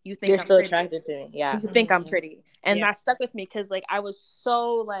trash, you think you're still attracted to me. Yeah, you think I'm pretty. And that stuck with me because like I was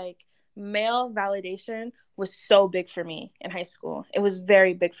so like male validation was so big for me in high school. It was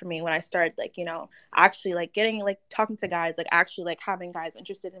very big for me when I started like, you know, actually like getting like talking to guys, like actually like having guys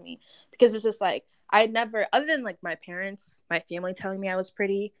interested in me, because it's just like I never, other than like my parents, my family telling me I was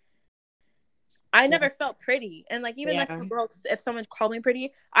pretty, I never felt pretty. And like even like girls, if someone called me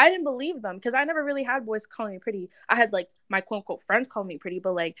pretty, I didn't believe them because I never really had boys calling me pretty. I had like my quote unquote friends call me pretty,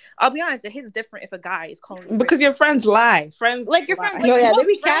 but like I'll be honest, it hits different if a guy is calling me because pretty. your friends lie. Friends like your friends, like, they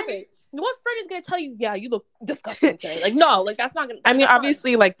be capping. What friend is gonna tell you, yeah, you look disgusting today? Like no, like that's not gonna. I mean,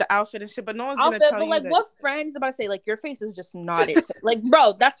 obviously, like the outfit and shit, but no one's gonna tell you. But like, what friend is about to say like your face is just not it? Like,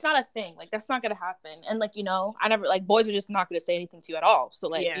 bro, that's not a thing. Like, that's not gonna happen. And like, you know, I never like boys are just not gonna say anything to you at all. So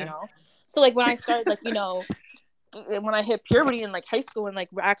like, you know, so like when I started like, you know, when I hit puberty in like high school and like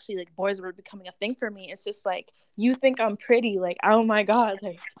actually like boys were becoming a thing for me, it's just like, you think I'm pretty? Like, oh my god,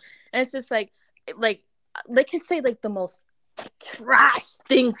 like, and it's just like they can say like the most trash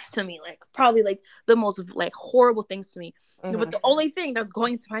things to me, like probably like the most like horrible things to me, but the only thing that's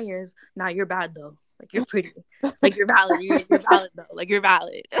going to my ears, nah, you're bad though, like you're pretty, like you're valid, you're valid though, like you're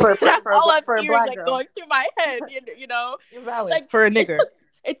valid. That's all I'm hearing like going through my head, you know, you're valid like for a nigger.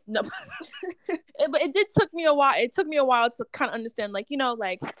 It's no, but it did took me a while. It took me a while to kind of understand, like, you know,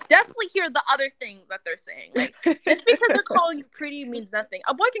 like definitely hear the other things that they're saying. Like just because they're calling you pretty means nothing.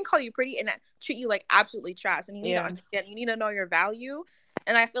 A boy can call you pretty and treat you like absolutely trash, and you need to understand. You need to know your value,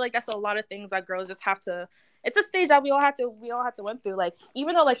 and I feel like that's a lot of things that girls just have to. It's a stage that we all have to went through. Like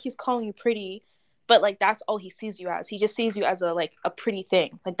even though like he's calling you pretty, but like that's all he sees you as. He just sees you as a like a pretty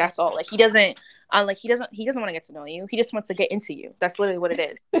thing. Like that's all. Like he doesn't want to get to know you. He just wants to get into you. That's literally what it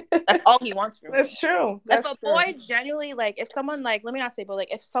is. That's all he wants from you. That's true. That's if a boy genuinely like, if someone like, let me not say, but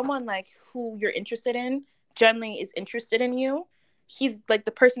like if someone like who you're interested in genuinely is interested in you, he's like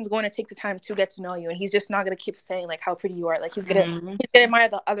the person's going to take the time to get to know you, and he's just not going to keep saying like how pretty you are. Like he's gonna admire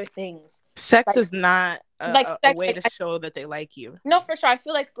the other things. Sex like, is not a way to show that they like you. No, for sure. I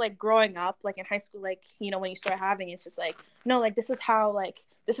feel like growing up, like in high school, like, you know, when you start having, it's just like, no, like this is how I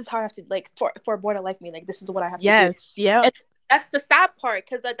have to, like, for a boy to like me, like this is what I have to do. Yes, yeah. That's the sad part,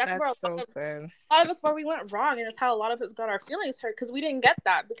 because that's where a lot of us where we went wrong, and it's how a lot of us got our feelings hurt, because we didn't get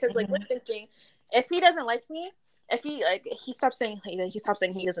that, because like we're thinking, if he doesn't like me, if he stops saying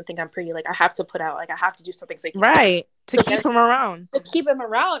he doesn't think I'm pretty, like I have to put out, like I have to do something so to keep him around.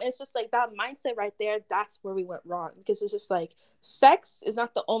 It's just like that mindset right there. That's where we went wrong, because it's just like sex is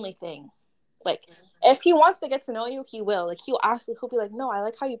not the only thing. Like if he wants to get to know you, he will. Like he'll be like, no, I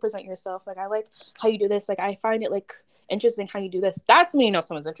like how you present yourself. Like I like how you do this. Like I find it like interesting how you do this. That's when you know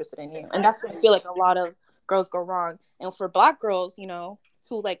someone's interested in you, and that's when I feel like a lot of girls go wrong. And for Black girls, you know,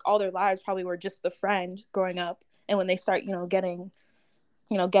 who like all their lives probably were just the friend growing up, and when they start, getting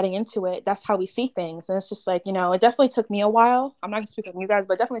into it, that's how we see things. And it's just like, it definitely took me a while. I'm not gonna speak on you guys,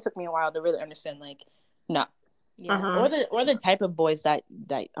 but it definitely took me a while to really understand, like, no. Yeah. Or the type of boys that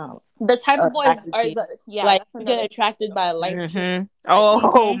the type of boys are like get attracted by light skin.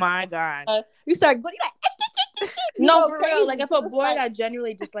 Oh my god. You start going like no, for real. Like if a boy that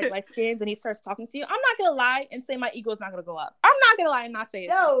genuinely just like light skins and he starts talking to you, I'm not gonna lie and say my ego is not gonna go up. I'm not gonna lie and not say it.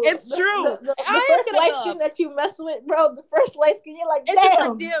 No, it's true. The first light skin that you mess with, bro. The first light skin, you're like, damn. It's just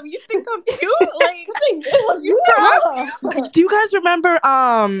like, damn, you think I'm cute? Like, do you guys remember?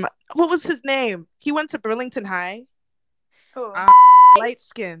 What was his name? He went to Burlington High. Light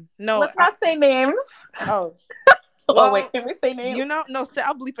skin. No, let's not say names. Oh. Well, wait, can we say names? No,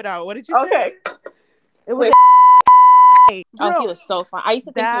 I'll bleep it out. What did you say? Okay. It was bro, he was so fine. I used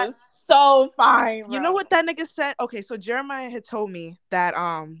to think he was so fine, bro. You know what that nigga said? Okay, so Jeremiah had told me that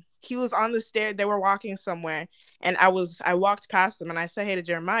he was on the stairs, they were walking somewhere, and I walked past him and I said hey to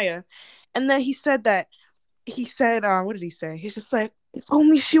Jeremiah, and then he said what did he say? He's just like, if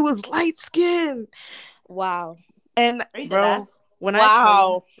only she was light skinned. Wow. And bro, when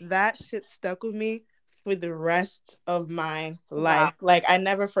I that shit stuck with me for the rest of my life. Wow. Like I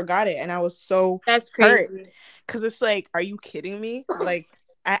never forgot it, and I was so that's crazy. Because it's like, are you kidding me? Like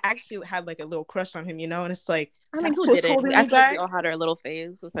I actually had like a little crush on him, and it's like, I mean, who did it? I feel like we all had our little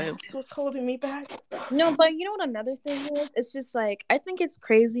phase with him. That's what's holding me back. No, but you know what? Another thing is, it's just like I think it's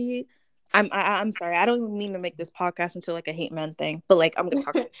crazy. I'm sorry. I don't even mean to make this podcast into like a hate men thing, but like I'm gonna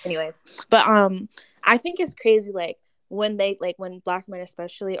talk anyways. But I think it's crazy like when Black men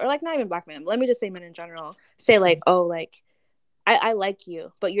especially, or like not even Black men, let me just say men in general, say like, oh, like I like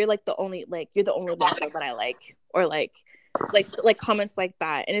you, but you're like the only Black girl that I like, or like comments like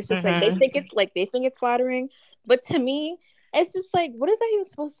that, and it's just like they think it's flattering, but to me it's just like, what is that even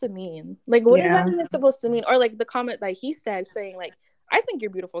supposed to mean? Like what is that even supposed to mean? Or like the comment that he said saying like, I think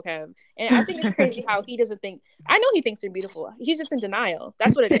you're beautiful, Kev. And I think it's crazy how he doesn't think, I know he thinks you're beautiful. He's just in denial.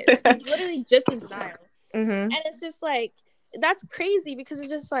 That's what it is. He's literally just in denial. And it's just like, that's crazy, because it's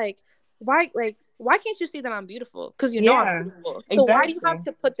just like, why can't you see that I'm beautiful? Because you know I'm beautiful. So why do you have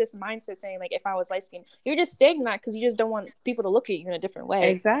to put this mindset saying like, if I was light skinned? You're just saying that because you just don't want people to look at you in a different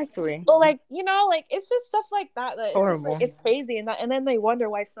way. Exactly. But like, like it's just stuff like that. It's just like, it's crazy. And then they wonder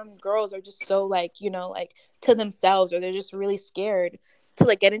why some girls are just so like, like to themselves, or they're just really scared to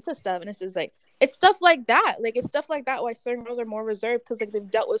like get into stuff. And it's just like, it's stuff like that. Like it's stuff like that why certain girls are more reserved, because like they've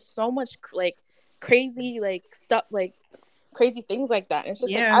dealt with so much like crazy like stuff, like crazy things like that. And it's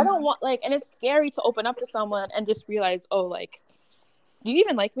just like, I don't want like, and it's scary to open up to someone and just realize, oh, like, do you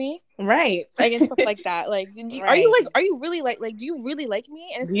even like me? Right. Like and stuff like that. Like are you really like do you really like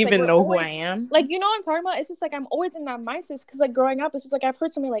me? And it's do you even know who I am? Like, you know what I'm talking about? It's just like I'm always in that mindset, because like growing up, it's just like I've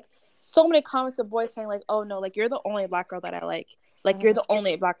heard so many comments of boys saying like, oh no, like you're the only Black girl that I like. Like you're the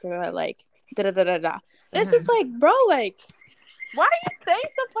only Black girl that I like. Da da da da da. And it's just like, bro, like, why are you saying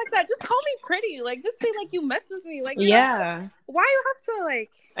stuff like that? Just call me pretty. Like, just say like you mess with me. Like, why you have to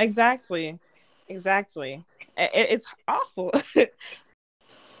like? Exactly. It's awful.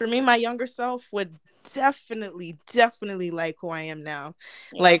 For me, my younger self would definitely like who I am now.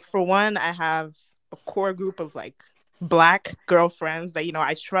 Yeah. Like for one, I have a core group of like Black girlfriends that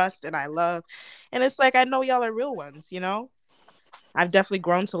I trust and I love, and it's like I know y'all are real ones. I've definitely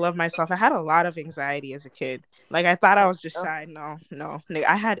grown to love myself. I had a lot of anxiety as a kid. Like I thought I was just shy. No.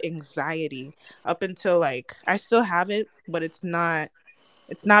 I had anxiety up until like I still have it, but it's not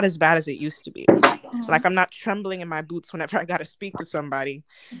as bad as it used to be. Like, I'm not trembling in my boots whenever I gotta speak to somebody.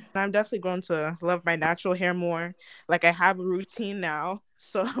 And I'm definitely going to love my natural hair more. Like, I have a routine now,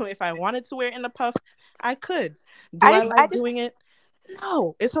 so if I wanted to wear it in a puff, I could. Do I like doing it?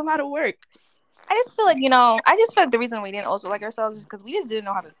 No, it's a lot of work. I just feel like, I just feel like the reason we didn't also like ourselves is because we just didn't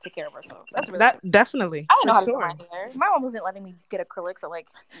know how to take care of ourselves. That's really definitely. I didn't know how to do my hair. My mom wasn't letting me get acrylics at like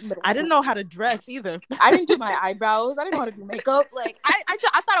middle I didn't know how to dress either. I didn't do my eyebrows. I didn't know how to do makeup. Like I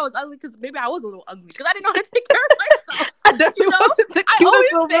thought I was ugly because maybe I was a little ugly because I didn't know how to take care of myself. I definitely wasn't the cutest I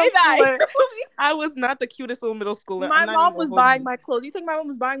always little say that. I was not the cutest little middle schooler. My mom was buying my clothes. You think my mom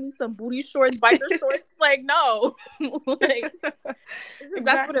was buying me some booty shorts, biker shorts? Like, no. Like,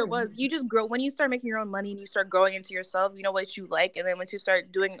 that's what it was. You just grow when you start making your own money and you start growing into yourself. You know what you like, and then once you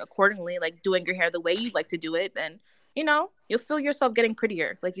start doing accordingly, like doing your hair the way you like to do it, then you'll feel yourself getting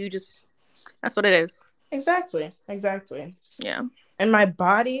prettier. Like that's what it is. Exactly. Yeah. And my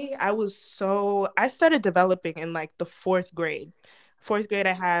body, I started developing in like the fourth grade. Fourth grade,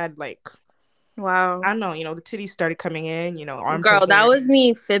 I had like, wow. I don't know, the titties started coming in, armpit girl, hair, that was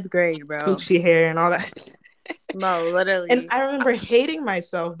me 5th grade, bro. Gucci hair and all that. No, literally. And I remember hating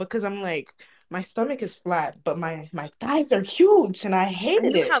myself because I'm like, my stomach is flat, but my thighs are huge, and I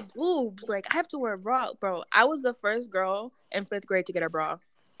hated it. You have boobs. Like, I have to wear a bra, bro. I was the first girl in 5th grade to get a bra.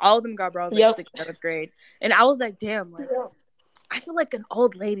 All of them got bras like 6th, 7th grade. And I was like, damn, like, I feel like an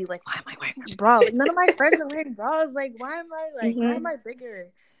old lady. Like, why am I wearing a bra? Like, none of my friends are wearing bras. Like, why am I bigger?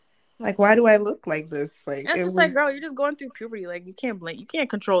 Like, why do I look like this? Like, it's just like, girl, you're just going through puberty. Like, you can't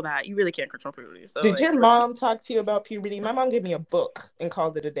control that. You really can't control puberty. So, did your mom talk to you about puberty? My mom gave me a book and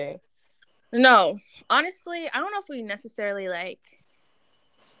called it a day. No, honestly, I don't know if we necessarily like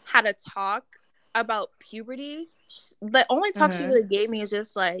had a talk about puberty. The only talk she really gave me is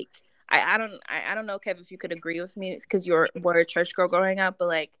just like I don't know, Kev, if you could agree with me because you were a church girl growing up, but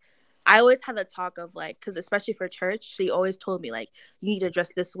like I always had the talk of like, because especially for church, she always told me like, you need to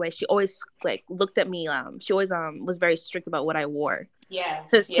dress this way. She always like looked at me. She always was very strict about what I wore.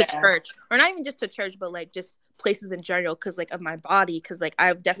 To church, or not even just to church, but like just places in general, because like of my body, because like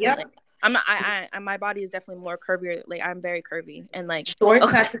I've definitely. My body is definitely more curvier. Like I'm very curvy, and like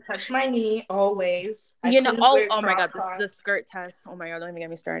shorts had to touch my knee always. Oh my god, the skirt test. Oh my god, don't even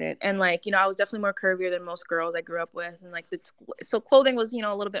get me started. And like I was definitely more curvier than most girls I grew up with, and like so clothing was a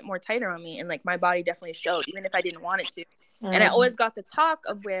little bit more tighter on me, and like my body definitely showed, even if I didn't want it to. And I always got the talk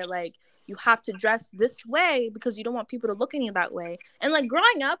of where like you have to dress this way because you don't want people to look at you that way. And like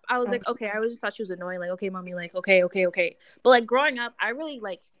growing up, I was like, okay, I always just thought she was annoying. Like, okay, mommy, like, okay. But like growing up, I really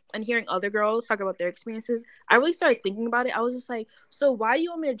like. And hearing other girls talk about their experiences, I really started thinking about it. I was just like, so why do you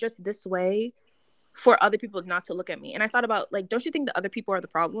want me to dress this way for other people not to look at me? And I thought about, like, don't you think the other people are the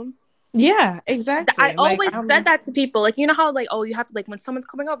problem? Yeah, exactly. I always said that to people. Like, you know how, like, oh, you have to, like, when someone's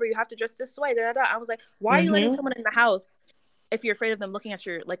coming over, you have to dress this way. I was like, why are you letting someone in the house if you're afraid of them looking at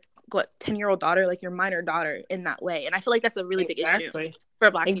your, like, 10-year-old daughter, like your minor daughter in that way? And I feel like that's a really big issue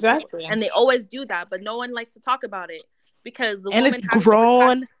for Black people. And they always do that, but no one likes to talk about it because the woman has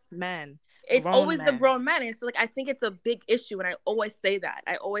grown men. It's always the grown men. And so like I think it's a big issue, and I always say that.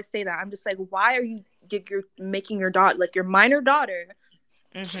 I'm just like, why are you're making your daughter, like your minor daughter,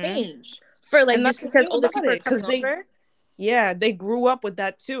 change for like just because older people are coming over? Yeah, they grew up with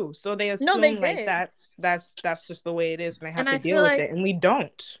that too, so they assume like that's just the way it is, and they have to deal with it, and we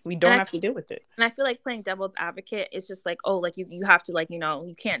don't have to deal with it. And I feel like playing devil's advocate is just like, oh, like you have to, like, you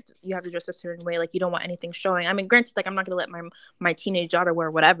have to dress a certain way, like you don't want anything showing. I mean, granted, like I'm not gonna let my teenage daughter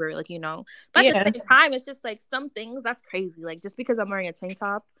wear whatever, like but at the same time, it's just like some things that's crazy. Like just because I'm wearing a tank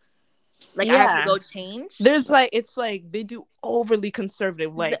top, like I have to go change. There's like, it's like they do overly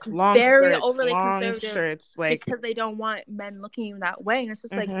conservative, like long very skirts, overly long conservative shirts, like because they don't want men looking you that way. And it's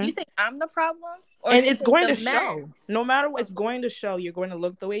just like, do you think I'm the problem? And it's going to show. No matter what, it's going to show. You're going to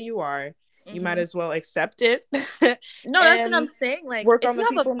look the way you are. You might as well accept it. No, that's what I'm saying. Like, if you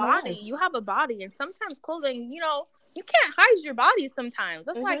have a body, you have a body, and sometimes clothing, you can't hide your body sometimes.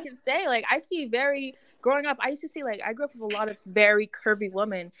 That's why I can say, like, growing up, I used to see, like, I grew up with a lot of very curvy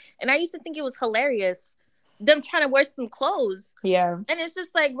women, and I used to think it was hilarious, them trying to wear some clothes. Yeah. And it's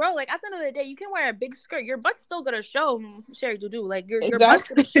just like, bro, like, at the end of the day, you can wear a big skirt. Your butt's still gonna show, Sherry Dudu. Like, your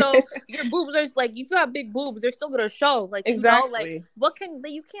butt's gonna show. Your boobs are, like, if you have big boobs, they're still gonna show. Like, like, what can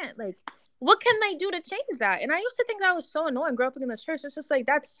they do to change that? And I used to think that was so annoying growing up in the church. It's just like,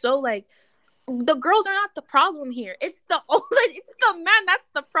 that's so, like, the girls are not the problem here. It's the man that's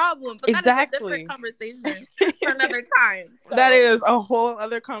the problem. But that is a different conversation for another time. So. That is a whole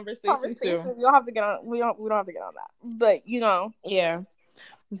other conversation too. We don't have to get on. We don't have to get on that. But yeah.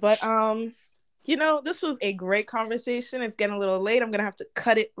 But this was a great conversation. It's getting a little late. I'm gonna have to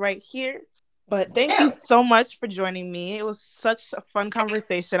cut it right here. But thank you so much for joining me. It was such a fun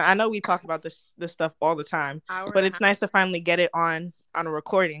conversation. I know we talk about this stuff all the time, but it's nice to finally get it on a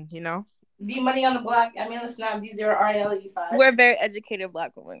recording, you know? D Money on the block. I mean, let's not D0RLE5. We're very educated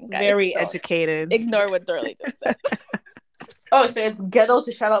Black women, guys. Very educated. Ignore what Dorley just said. Oh, so it's ghetto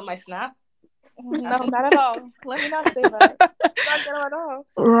to shout out my Snap? No, not at all. Let me not say that. It's not ghetto at all.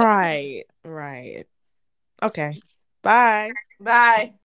 Right. Okay. Bye. Bye.